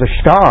example, if it was a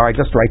shtar, I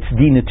just write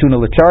Tzdi Netuna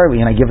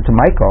LeCharlie and I give it to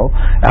Michael,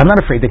 I'm not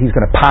afraid that he's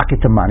going to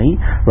pocket the money,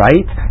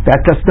 right?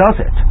 That just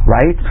does it,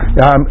 right?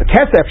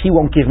 Kesef, he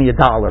won't give me $1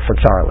 for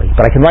Charlie,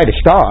 but I can write a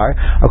shtar,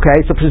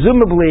 okay? So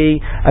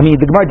presumably,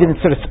 the Gemara didn't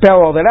sort of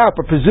spell all that out,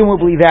 but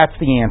presumably that's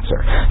the answer.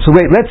 So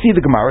wait, let's see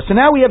the Gemara. So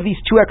now we have these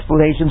two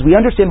explanations. We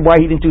understand why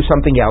he didn't do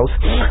something else,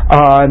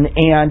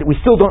 and we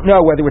still don't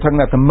know whether we're talking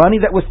about the money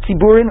that was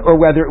tziburin or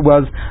whether it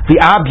was the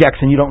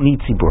objects and you don't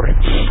need tziburin.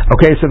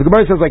 Okay, so the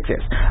Gemara says like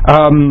this.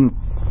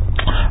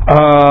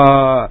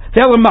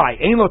 Velamai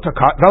ain't lo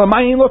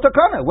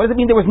takana. What does it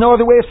mean there was no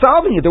other way of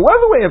solving it? There was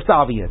a way of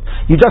solving it.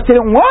 You just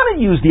didn't want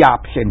to use the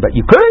option, but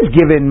you could have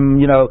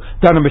given,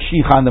 done a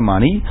mashiach on the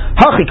money.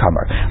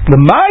 Hachikamar.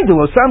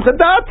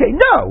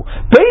 No.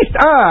 Based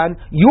on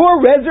your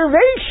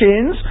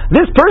reservations,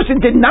 this person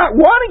did not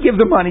want to give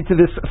the money to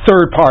this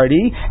third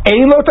party.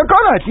 Ain't lo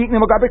takana.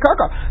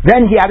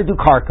 Then he had to do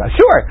karka.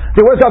 Sure,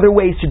 there was other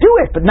ways to do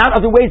it, but not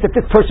other ways that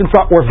this person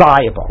thought were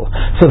viable.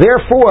 So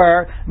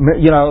therefore,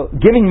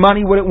 giving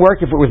money wouldn't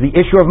work if it was the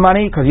issue of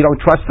money because you don't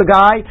trust the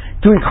guy.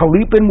 Doing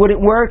chalipin wouldn't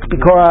work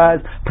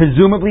because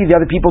presumably the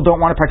other people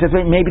don't want to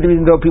participate. Maybe the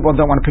reason though people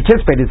don't want to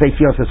participate is they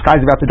feel if this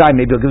guy's about to die,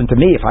 maybe he'll give them to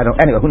me if I don't.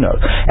 Anyway, who knows?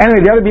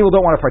 Anyway, the other people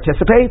don't want to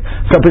participate.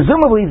 So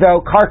presumably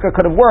though, karka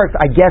could have worked,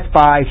 I guess,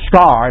 by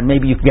shtar, and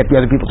maybe you could get the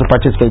other people to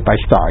participate by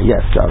shtar.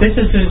 Yes. So these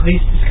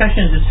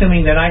discussions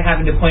assuming that I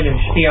haven't appointed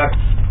a shtiach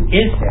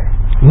is there.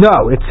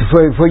 No, it's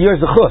for your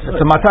zechus. It's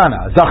a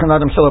matana. Zachan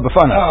adam shelo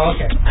b'fana. Oh,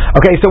 okay.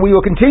 Okay, so we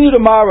will continue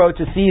tomorrow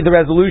to see the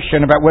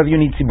resolution about whether you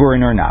need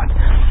tziburin or not.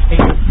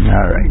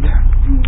 All right.